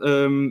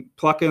BigBlueButton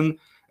plugin.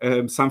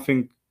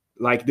 Something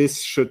like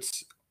this should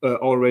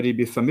already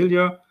be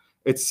familiar.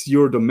 It's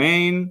your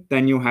domain,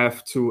 then you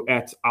have to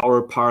add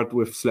our part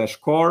with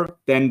 /core,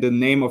 then the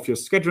name of your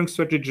scheduling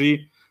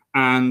strategy,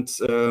 and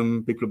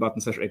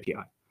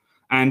BigBlueButton/API.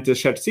 And the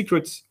shared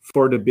secret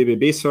for the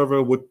BBB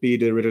server would be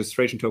the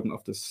registration token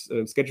of this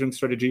scheduling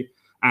strategy.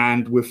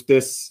 And with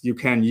this, you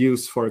can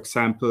use, for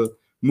example,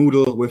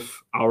 Moodle with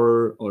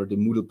the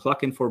Moodle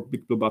plugin for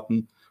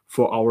BigBlueButton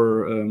for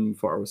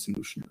our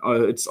solution.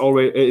 It's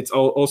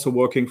also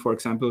working, for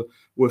example,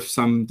 with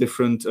some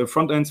different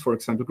front ends, for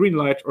example,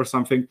 Greenlight or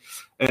something.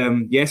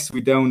 Yes,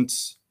 we don't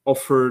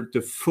offer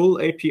the full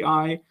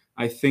API.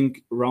 I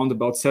think around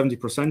about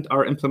 70%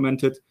 are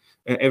implemented.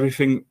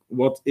 Everything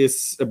what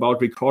is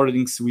about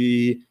recordings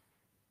we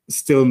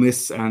still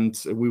miss,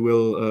 and we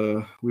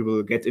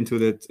will get into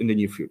that in the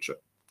near future.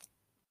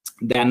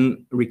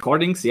 Then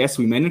recordings, yes,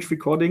 we manage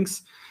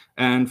recordings.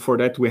 And for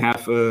that, we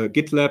have a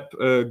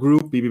GitLab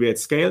group, BBB at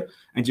Scale,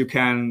 and you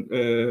can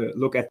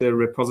look at the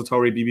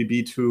repository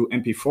BBB to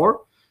MP4.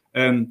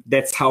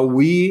 That's how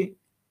we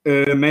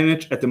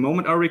manage at the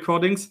moment our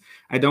recordings.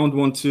 I don't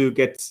want to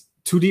get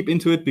too deep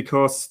into it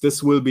because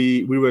this will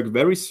be reworked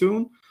very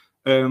soon.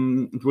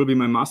 It will be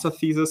my master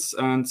thesis,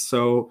 and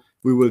so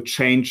we will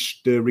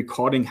change the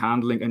recording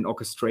handling and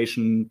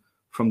orchestration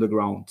from the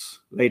ground.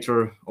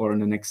 Later, or in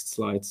the next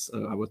slides,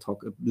 I will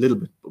talk a little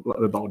bit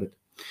about it.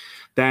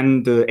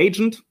 Then the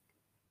agent.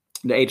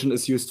 The agent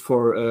is used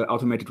for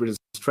automated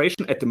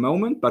registration at the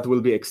moment, but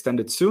will be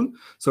extended soon.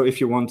 So if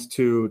you want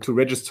to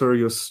register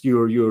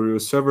your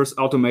servers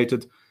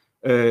automated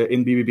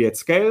in BBB at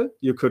Scale,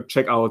 you could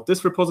check out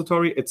this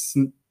repository. It's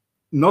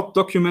not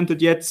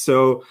documented yet,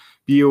 so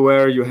be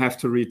aware you have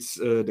to read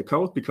the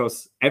code,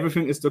 because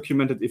everything is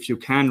documented if you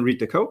can read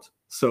the code.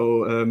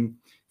 So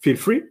feel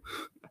free.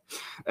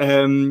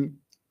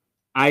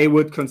 I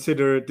would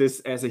consider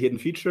this as a hidden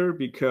feature,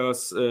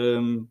 because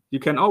you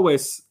can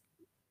always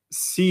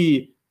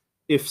see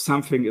if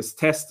something is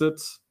tested,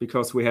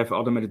 because we have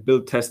automated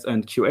build, test,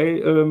 and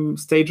QA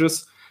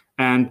stages,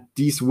 and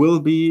these will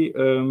be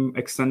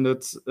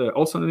extended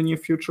also in the near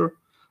future.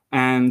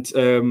 And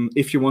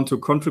if you want to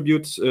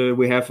contribute,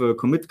 we have a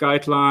commit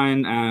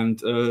guideline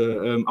and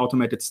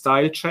automated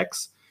style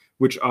checks,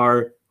 which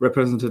are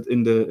represented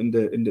in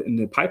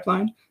the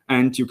pipeline,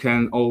 and you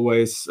can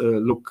always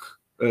look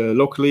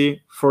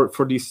locally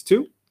for these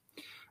two.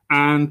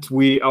 And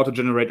we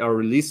auto-generate our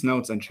release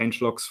notes and change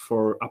logs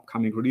for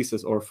upcoming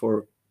releases or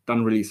for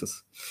done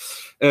releases.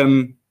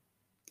 The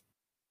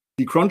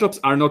cron jobs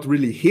are not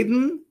really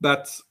hidden,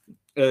 but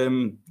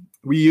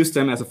we use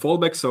them as a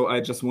fallback. So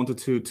I just wanted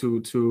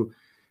to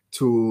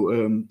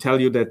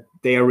tell you that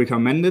they are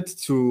recommended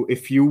to,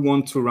 if you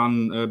want to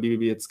run a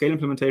BBB at scale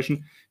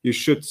implementation, you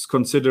should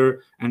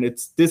consider, and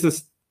this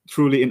is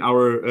truly in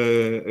our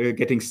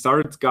getting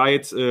started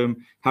guide,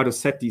 how to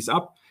set these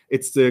up.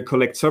 It's the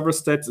collect server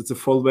stats. It's a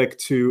fallback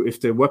to if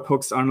the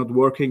webhooks are not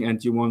working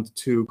and you want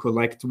to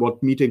collect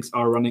what meetings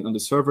are running on the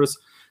servers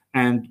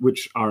and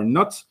which are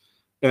not.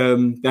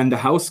 Then the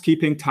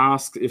housekeeping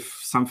task, if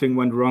something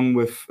went wrong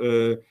with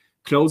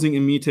closing a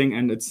meeting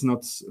and it's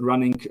not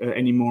running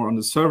anymore on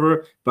the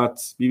server, but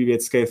BBB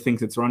at scale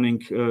thinks it's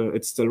running,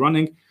 it's still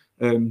running.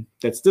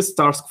 That's this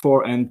task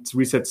for, and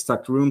reset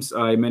stuck rooms.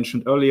 I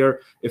mentioned earlier,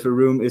 if a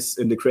room is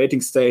in the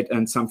creating state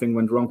and something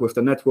went wrong with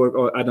the network,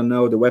 or I don't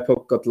know, the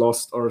webhook got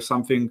lost or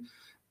something,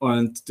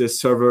 and the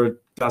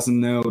server doesn't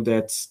know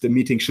that the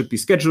meeting should be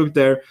scheduled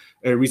there,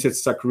 reset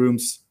stuck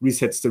rooms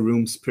resets the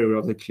rooms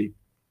periodically.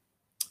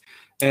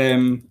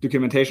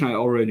 Documentation I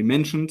already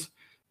mentioned.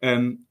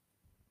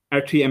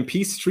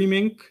 RTMP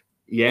streaming,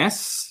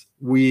 yes,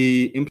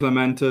 we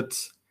implemented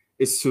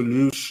a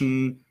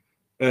solution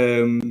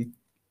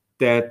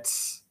that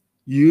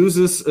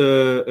uses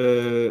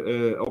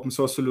a open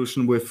source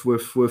solution with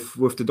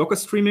the Docker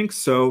streaming.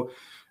 So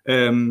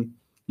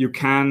you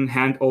can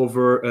hand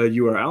over a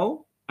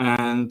URL,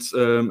 and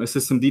a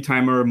systemd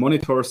timer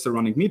monitors the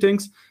running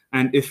meetings.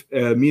 And if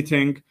a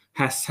meeting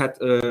has had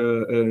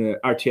a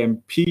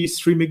RTMP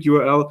streaming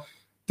URL,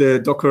 the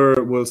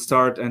Docker will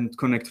start and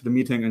connect to the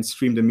meeting and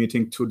stream the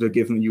meeting to the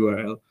given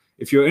URL.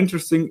 If you're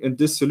interested in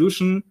this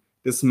solution,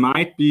 this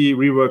might be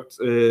reworked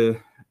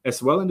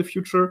as well in the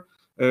future.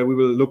 We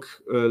will look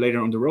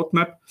later on the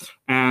roadmap.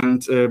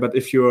 And but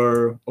if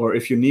you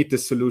need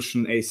this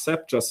solution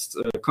ASAP, just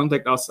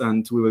contact us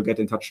and we will get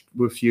in touch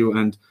with you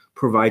and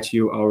provide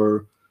you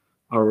our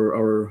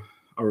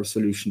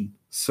solution.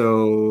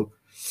 So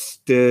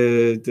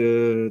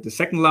the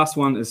second last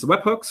one is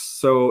webhooks.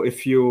 So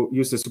if you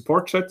use the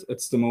support chat,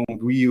 it's the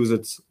moment we use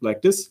it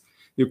like this.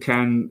 You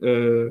can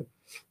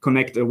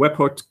connect a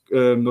webhook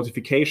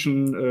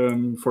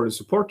notification for the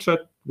support chat,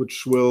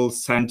 which will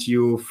send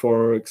you,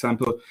 for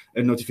example,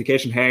 a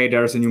notification, hey,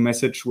 there's a new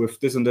message with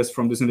this and this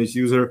from this and this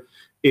user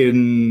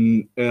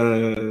in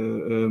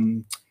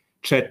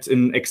chat,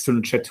 in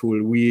external chat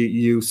tool. We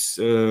use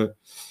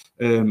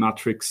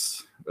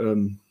Matrix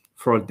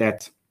for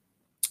that.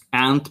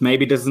 And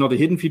maybe this is not a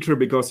hidden feature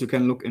because you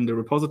can look in the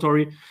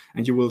repository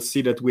and you will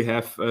see that we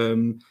have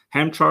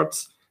Helm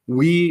charts.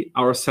 We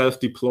ourselves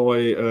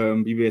deploy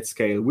BBB at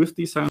scale with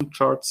these Helm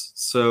charts.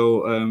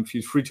 So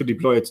feel free to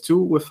deploy it too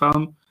with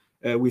Helm.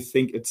 We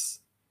think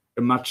it's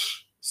a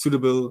much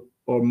suitable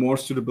or more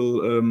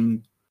suitable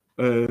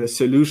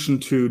solution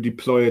to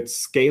deploy it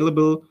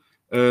scalable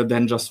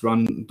than just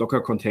run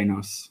Docker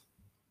containers.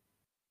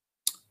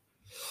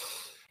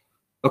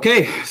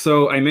 Okay,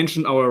 so I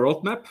mentioned our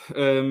roadmap.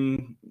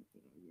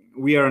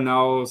 We are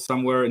now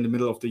somewhere in the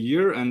middle of the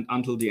year, and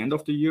until the end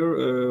of the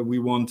year, we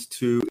want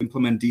to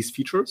implement these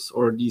features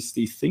or these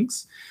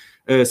things.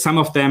 Some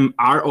of them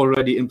are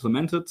already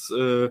implemented.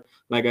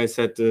 Like I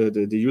said,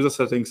 the user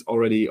settings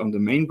already on the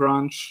main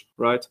branch,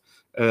 right?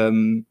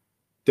 The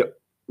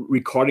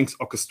recordings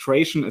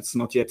orchestration, it's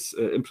not yet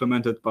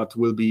implemented, but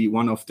will be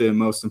one of the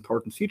most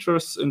important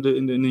features in the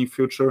near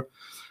future.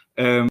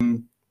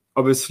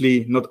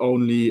 Obviously, not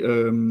only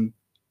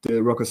the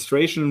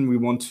orchestration, we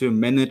want to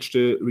manage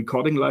the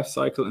recording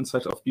lifecycle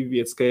inside of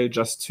BBB at scale,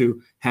 just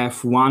to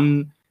have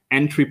one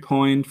entry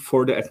point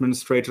for the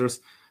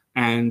administrators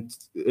and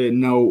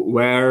know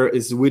where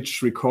is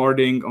which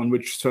recording on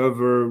which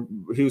server,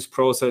 who's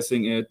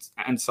processing it,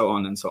 and so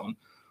on and so on.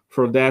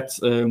 For that,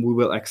 we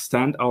will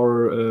extend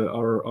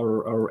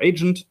our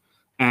agent,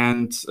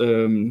 and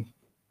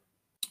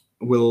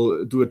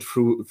we'll do it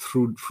through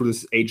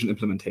this agent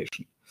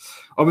implementation.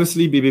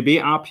 Obviously, BBB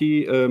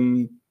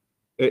API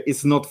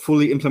is not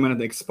fully implemented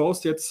and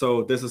exposed yet,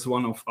 so this is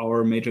one of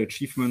our major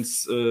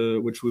achievements,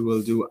 which we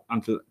will do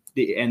until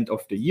the end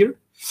of the year.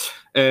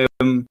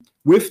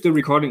 With the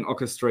recording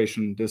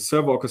orchestration, the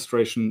server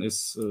orchestration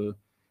is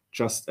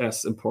just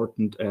as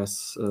important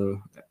as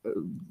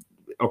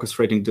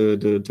orchestrating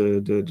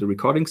the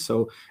recording,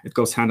 so it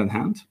goes hand in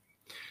hand.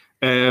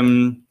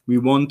 We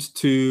want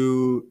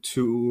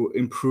to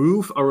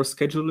improve our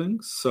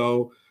scheduling.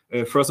 So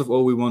first of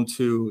all, we want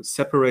to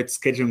separate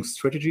scheduling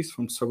strategies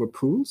from server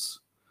pools.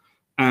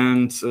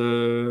 And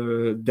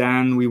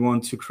then we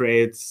want to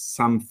create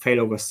some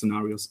failover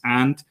scenarios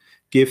and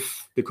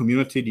give the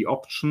community the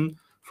option,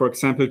 for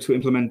example, to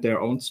implement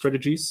their own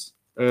strategies,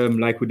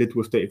 like we did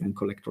with the event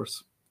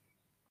collectors.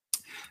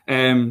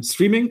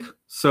 Streaming.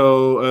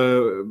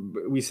 So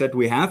we said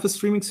we have a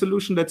streaming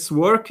solution that's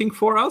working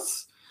for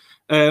us,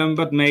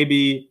 but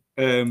maybe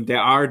there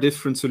are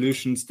different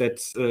solutions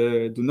that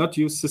do not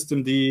use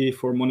systemd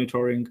for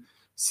monitoring.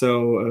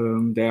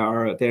 So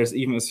there's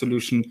even a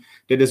solution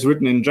that is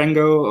written in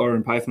Django or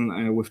in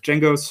Python with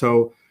Django.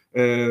 So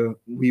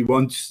we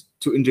want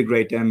to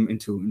integrate them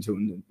into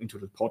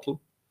the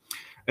portal.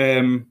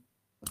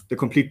 The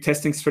complete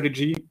testing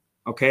strategy.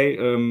 Okay,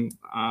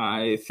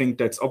 I think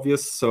that's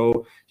obvious.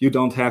 So you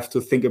don't have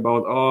to think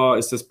about, oh,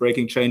 is this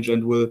breaking change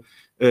and will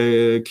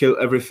kill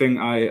everything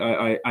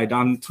I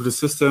done to the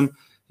system.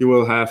 You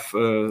will have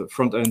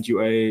front-end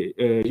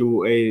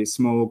UA,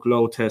 smoke,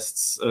 load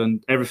tests,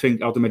 and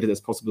everything automated as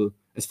possible,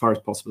 as far as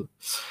possible.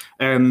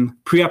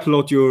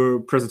 Pre-upload your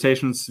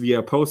presentations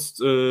via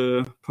post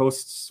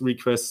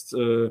request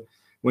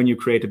when you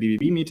create a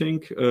BBB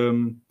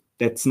meeting.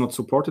 That's not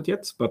supported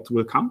yet, but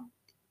will come.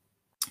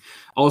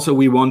 Also,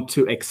 we want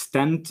to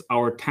extend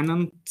our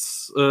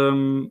tenants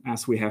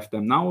as we have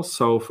them now.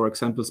 So, for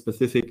example,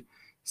 specific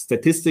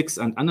statistics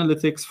and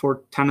analytics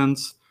for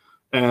tenants,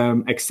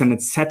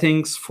 extended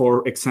settings,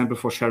 for example,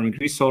 for sharing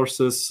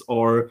resources,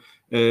 or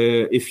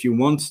if you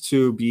want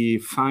to be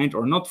fined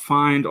or not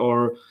fined,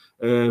 or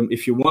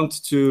if you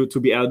want to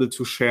be able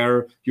to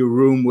share your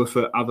room with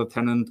another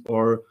tenant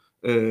or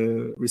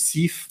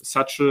receive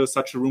such a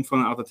room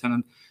from another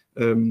tenant.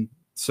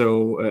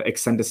 So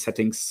extended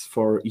settings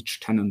for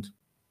each tenant.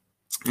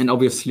 And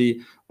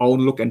obviously, own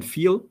look and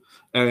feel.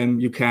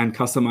 You can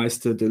customize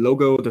the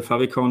logo, the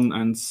favicon,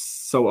 and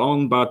so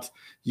on, but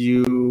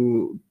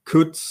you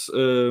could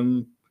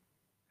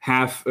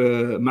have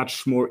a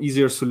much more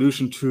easier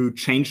solution to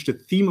change the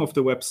theme of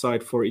the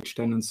website for each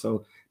tenant,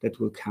 so that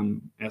will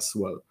come as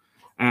well.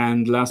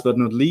 And last but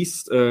not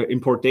least,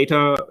 import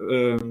data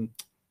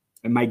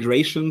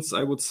migrations,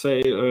 I would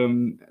say.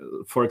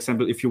 For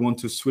example, if you want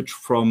to switch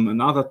from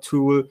another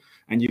tool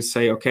and you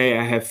say, okay,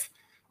 I have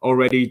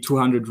already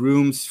 200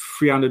 rooms,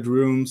 300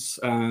 rooms,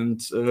 and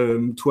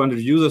 200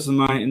 users in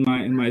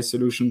my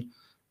solution.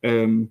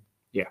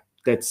 Yeah,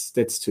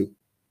 that's two.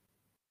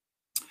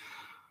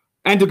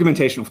 And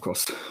documentation, of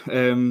course.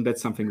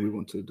 That's something we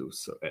want to do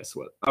so as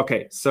well.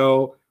 Okay,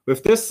 so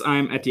with this,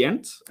 I'm at the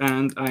end,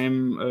 and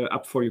I'm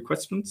up for your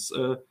questions.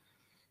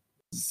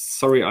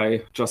 Sorry,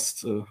 I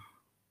just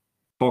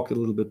talked a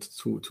little bit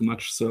too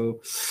much.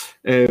 So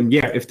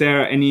yeah, if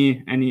there are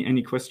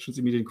any questions,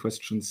 immediate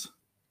questions.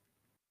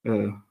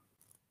 Yeah,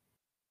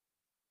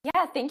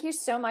 thank you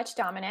so much,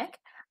 Dominic.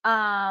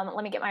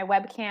 Let me get my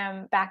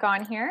webcam back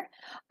on here.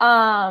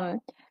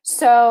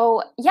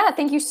 So yeah,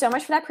 thank you so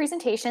much for that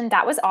presentation.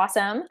 That was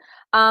awesome.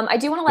 I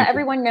do want to let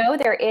everyone know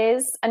there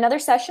is another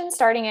session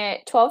starting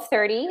at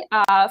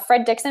 12:30.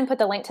 Fred Dixon put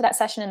the link to that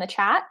session in the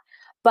chat.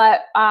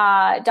 But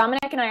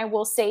Dominic and I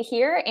will stay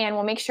here and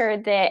we'll make sure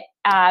that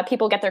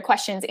people get their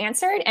questions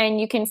answered, and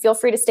you can feel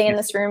free to stay in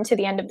this room to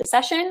the end of the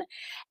session.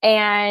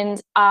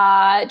 And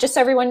just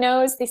so everyone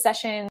knows, these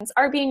sessions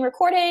are being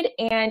recorded,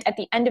 and at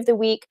the end of the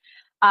week,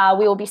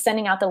 we will be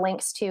sending out the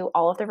links to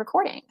all of the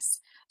recordings.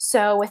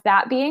 So with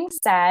that being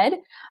said,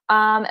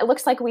 it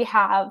looks like we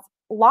have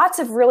lots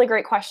of really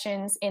great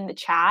questions in the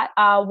chat.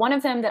 One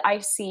of them that I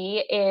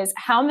see is,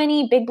 how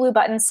many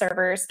BigBlueButton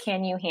servers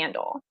can you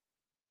handle?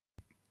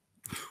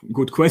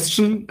 Good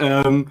question.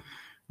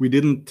 We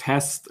didn't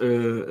test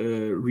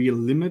a real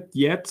limit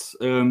yet.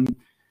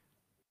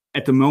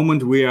 At the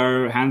moment, we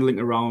are handling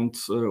around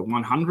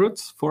 100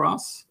 for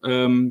us.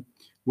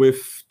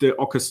 With the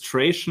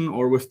orchestration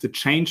or with the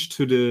change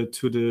to the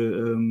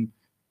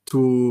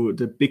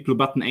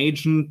BigBlueButton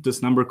agent,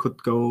 this number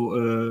could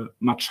go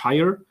much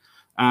higher.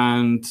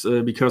 And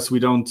because we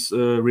don't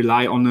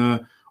rely on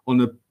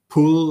a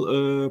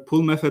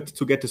pull method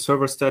to get the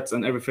server stats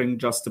and everything,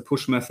 just the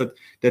push method,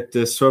 that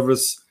the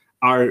servers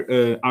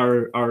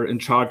are in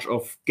charge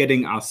of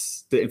getting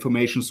us the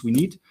informations we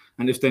need.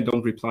 And if they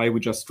don't reply,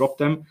 we just drop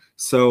them.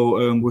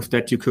 So with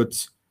that, you could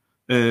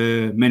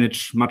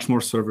manage much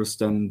more servers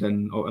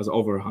than as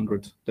over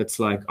 100. That's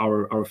like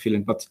our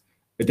feeling. But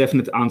a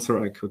definite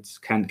answer I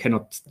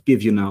cannot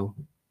give you now.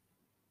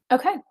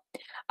 Okay.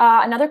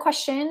 Another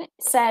question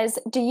says,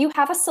 do you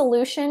have a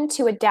solution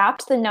to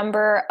adapt the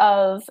number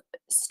of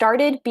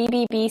started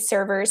BBB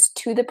servers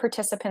to the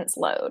participants'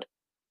 load?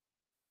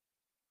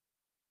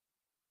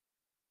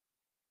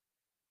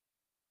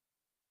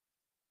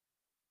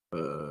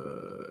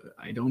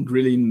 I don't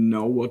really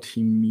know what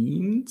he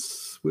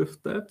means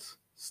with that.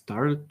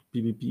 Started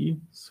BBB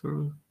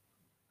server.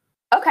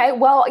 Okay,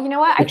 well, you know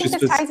what? I think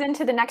this ties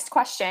into the next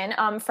question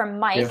from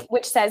Mike, Yeah.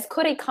 which says,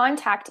 could a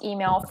contact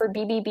email for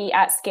BBB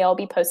at Scale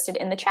be posted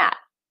in the chat?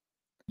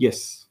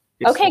 Yes.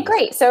 Okay,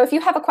 great. So if you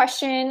have a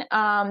question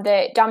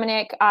that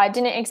Dominic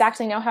didn't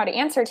exactly know how to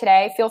answer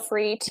today, feel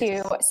free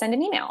to send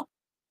an email.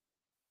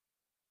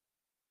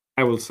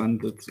 I will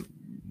send it.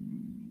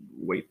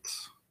 Wait.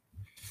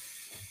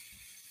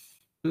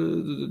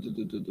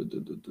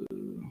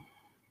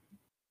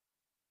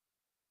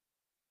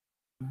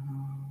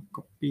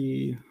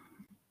 Copy.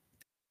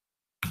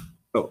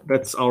 Oh,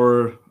 that's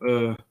our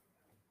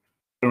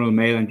general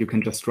mail, and you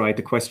can just write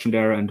the question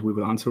there, and we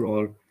will answer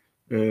or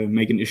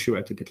make an issue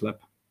at the GitLab.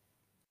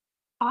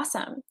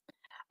 Awesome.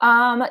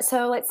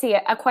 So let's see,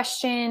 a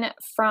question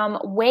from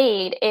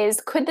Wade is,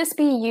 could this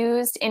be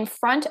used in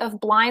front of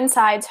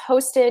Blindside's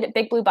hosted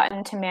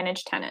BigBlueButton to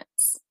manage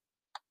tenants?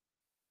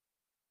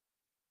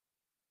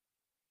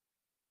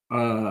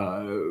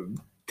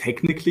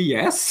 Technically,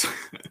 yes.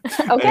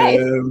 Okay.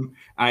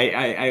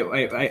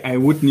 I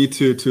would need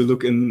to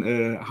look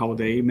in how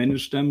they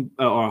manage them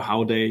or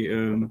how they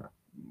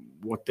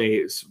what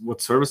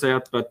service they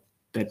have, but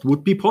that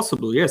would be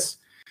possible. Yes,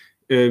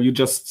 you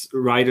just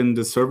write in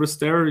the service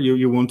there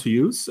you want to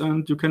use,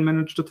 and you can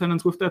manage the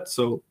tenants with that.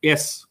 So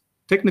yes,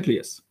 technically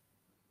yes.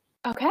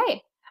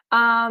 Okay.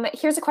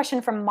 Here's a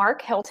question from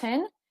Mark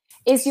Hilton.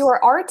 Is your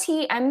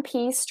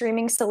RTMP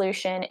streaming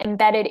solution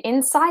embedded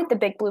inside the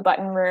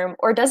BigBlueButton room,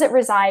 or does it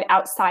reside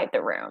outside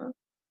the room?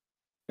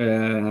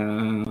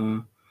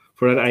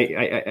 For that,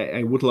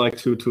 I would like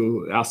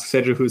to ask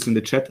Sergio, who's in the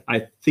chat.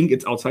 I think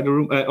it's outside the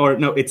room, or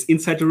no, it's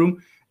inside the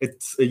room.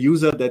 It's a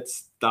user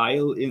that's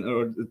dialed in,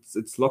 or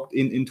it's logged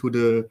into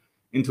the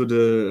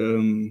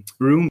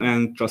room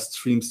and just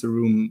streams the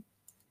room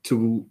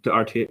to the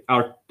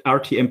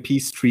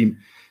RTMP stream.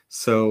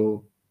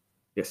 So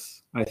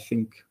yes, I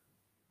think.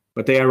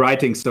 But they are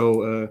writing,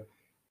 so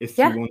if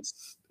you want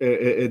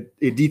a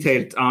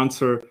detailed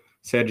answer,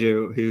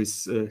 Sergio, who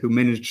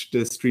managed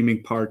the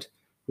streaming part,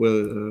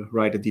 will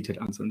write a detailed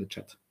answer in the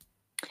chat.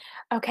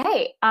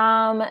 Okay.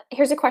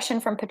 Here's a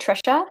question from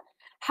Patricia.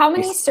 How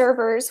many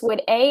servers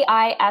would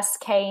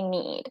AISK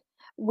need?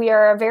 We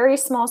are a very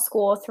small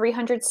school,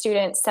 300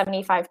 students,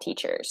 75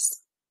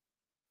 teachers.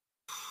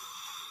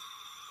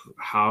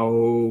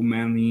 How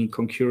many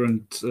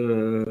concurrent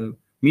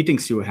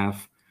meetings you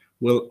have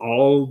will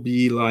all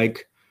be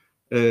like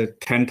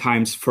 10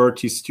 times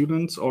 30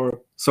 students,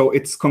 or so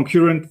it's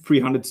concurrent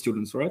 300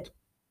 students, right?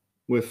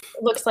 With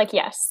it looks like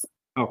yes.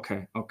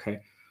 Okay.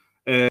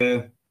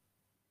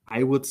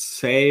 I would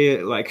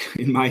say, like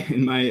in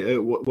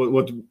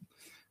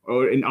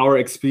our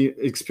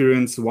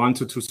experience, 1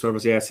 to 2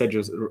 servers. Yeah,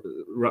 Sergio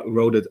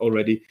wrote it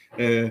already.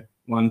 1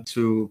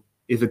 to,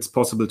 if it's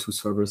possible, 2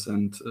 servers,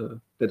 and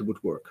that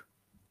would work.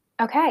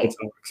 Okay. It's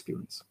our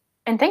experience.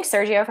 And thanks,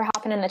 Sergio, for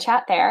hopping in the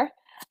chat there.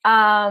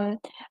 One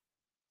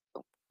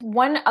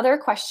other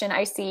question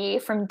I see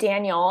from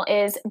Daniel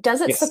is,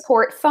 does it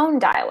support phone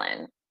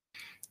dial-in?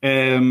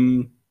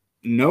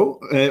 No,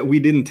 we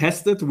didn't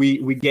test it.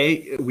 We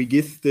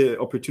give the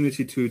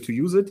opportunity to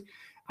use it.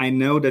 I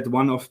know that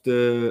one of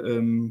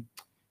the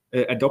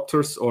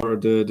adopters or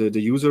the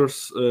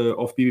users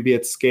of BBB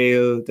at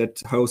Scale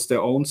that host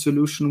their own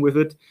solution with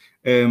it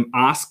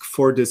ask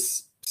for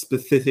this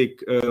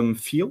specific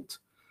field,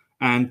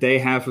 and they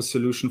have a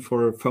solution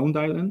for phone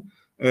dial-in.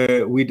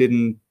 We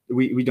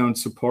don't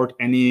support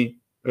any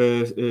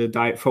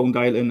phone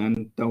dial-in,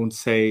 and don't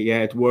say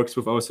it works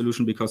with our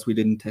solution, because we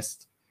didn't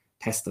test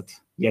it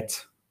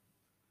yet.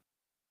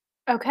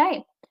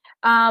 Okay.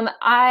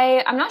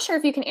 I'm not sure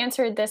if you can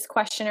answer this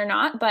question or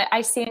not, but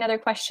I see another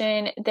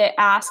question that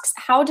asks,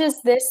 how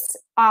does this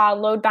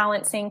load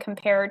balancing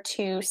compare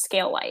to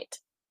Scalelight?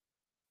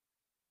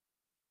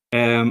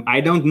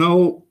 I don't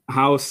know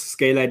how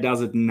Scalelight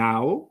does it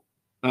now.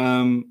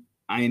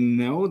 I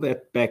know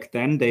that back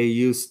then they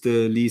used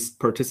the least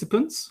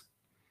participants.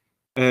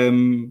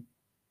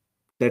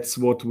 That's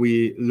what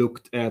we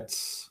looked at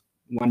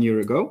 1 year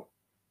ago,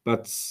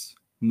 but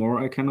more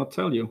I cannot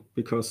tell you,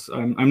 because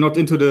I'm not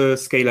into the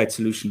Scalelight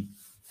solution.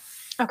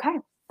 Okay.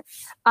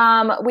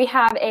 We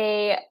have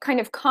a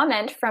kind of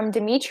comment from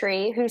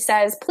Dimitri, who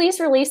says, please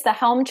release the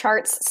Helm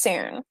charts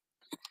soon.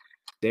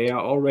 They are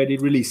already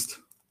released.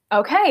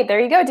 Okay, there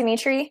you go,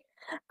 Dimitri.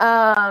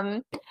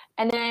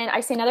 And then I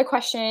see another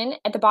question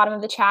at the bottom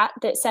of the chat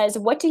that says,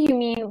 what do you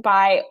mean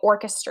by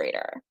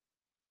orchestrator?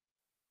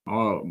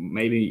 Oh,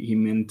 maybe he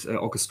meant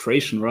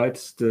orchestration, right?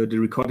 The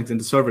recordings in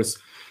the servers.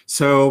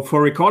 So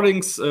for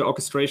recordings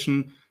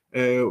orchestration,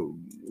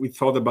 we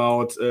thought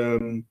about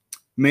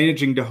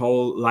managing the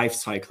whole life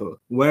cycle.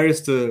 Where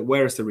is the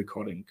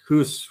recording?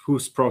 Who's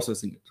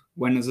processing it?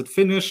 When is it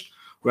finished?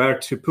 Where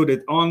to put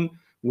it on?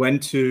 When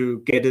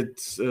to get it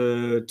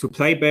to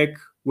playback?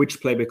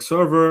 Which playback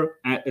server?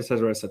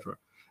 Etc. etc.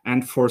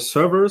 And for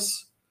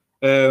servers,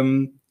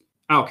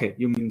 okay,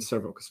 you mean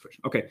server orchestration.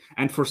 Okay,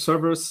 and for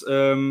servers.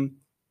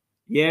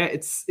 Yeah,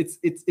 it's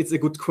a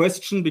good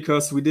question,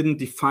 because we didn't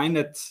define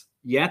it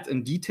yet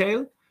in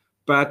detail,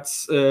 but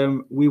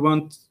we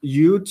want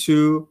you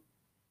to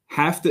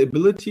have the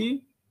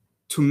ability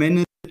to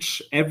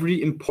manage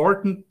every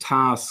important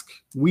task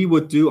we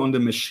would do on the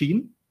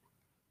machine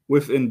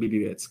within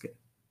BBB at Scale.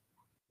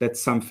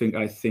 That's something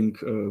I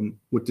think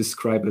would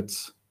describe it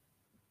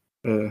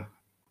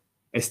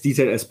as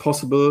detailed as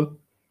possible,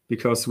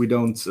 because we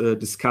don't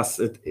discuss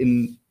it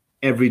in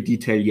every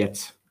detail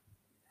yet.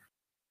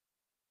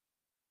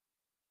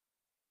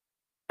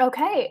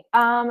 Okay,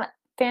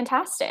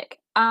 fantastic.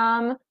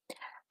 I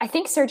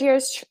think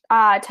Sergio's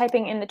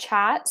typing in the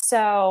chat,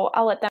 so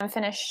I'll let them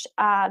finish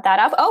that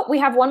up. Oh, we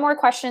have one more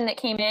question that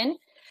came in.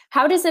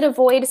 How does it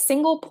avoid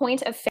single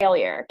point of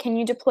failure? Can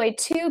you deploy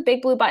 2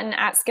 BigBlueButton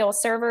at Scale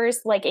servers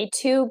like a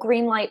 2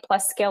 Greenlight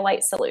plus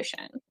Scalelight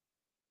solution?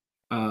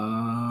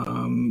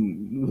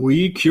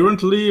 We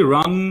currently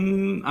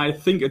run, I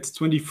think it's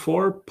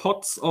 24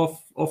 pods of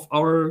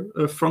our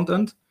front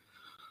end.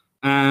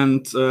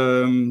 And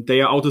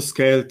they are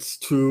auto-scaled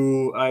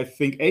to, I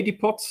think, 80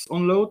 pods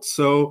on load.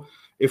 So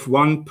if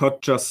one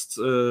pod just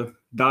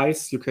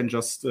dies, you can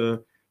just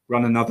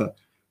run another.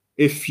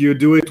 If you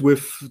do it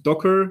with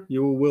Docker,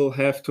 you will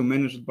have to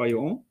manage it by your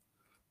own.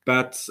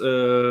 But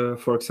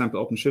for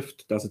example,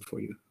 OpenShift does it for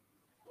you.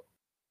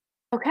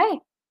 Okay.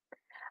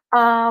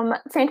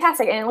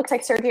 Fantastic. And it looks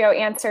like Sergio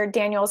answered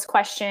Daniel's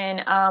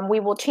question. We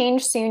will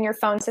change soon your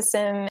phone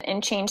system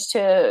and change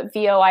to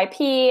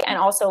VoIP and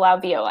also allow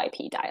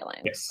VoIP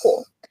dial-in. Yes.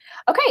 Cool.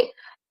 Okay.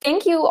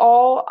 Thank you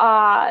all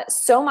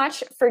so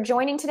much for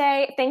joining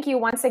today. Thank you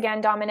once again,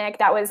 Dominic.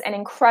 That was an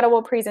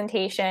incredible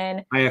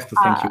presentation. I have to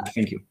thank you.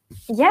 Thank you.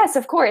 Yes,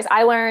 of course.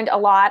 I learned a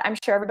lot. I'm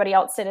sure everybody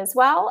else did as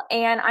well.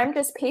 And I'm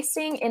just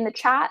pasting in the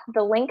chat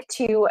the link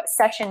to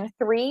session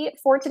 3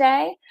 for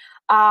today.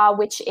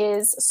 Which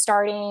is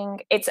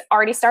starting, it's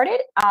already started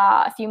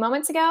a few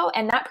moments ago.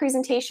 And that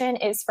presentation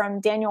is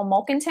from Daniel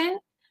Mulkinton,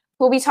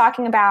 who will be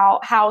talking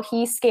about how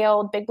he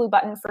scaled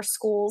BigBlueButton for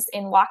schools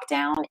in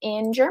lockdown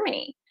in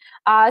Germany.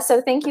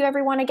 So thank you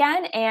everyone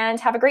again, and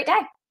have a great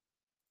day.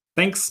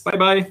 Thanks.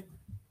 Bye-bye.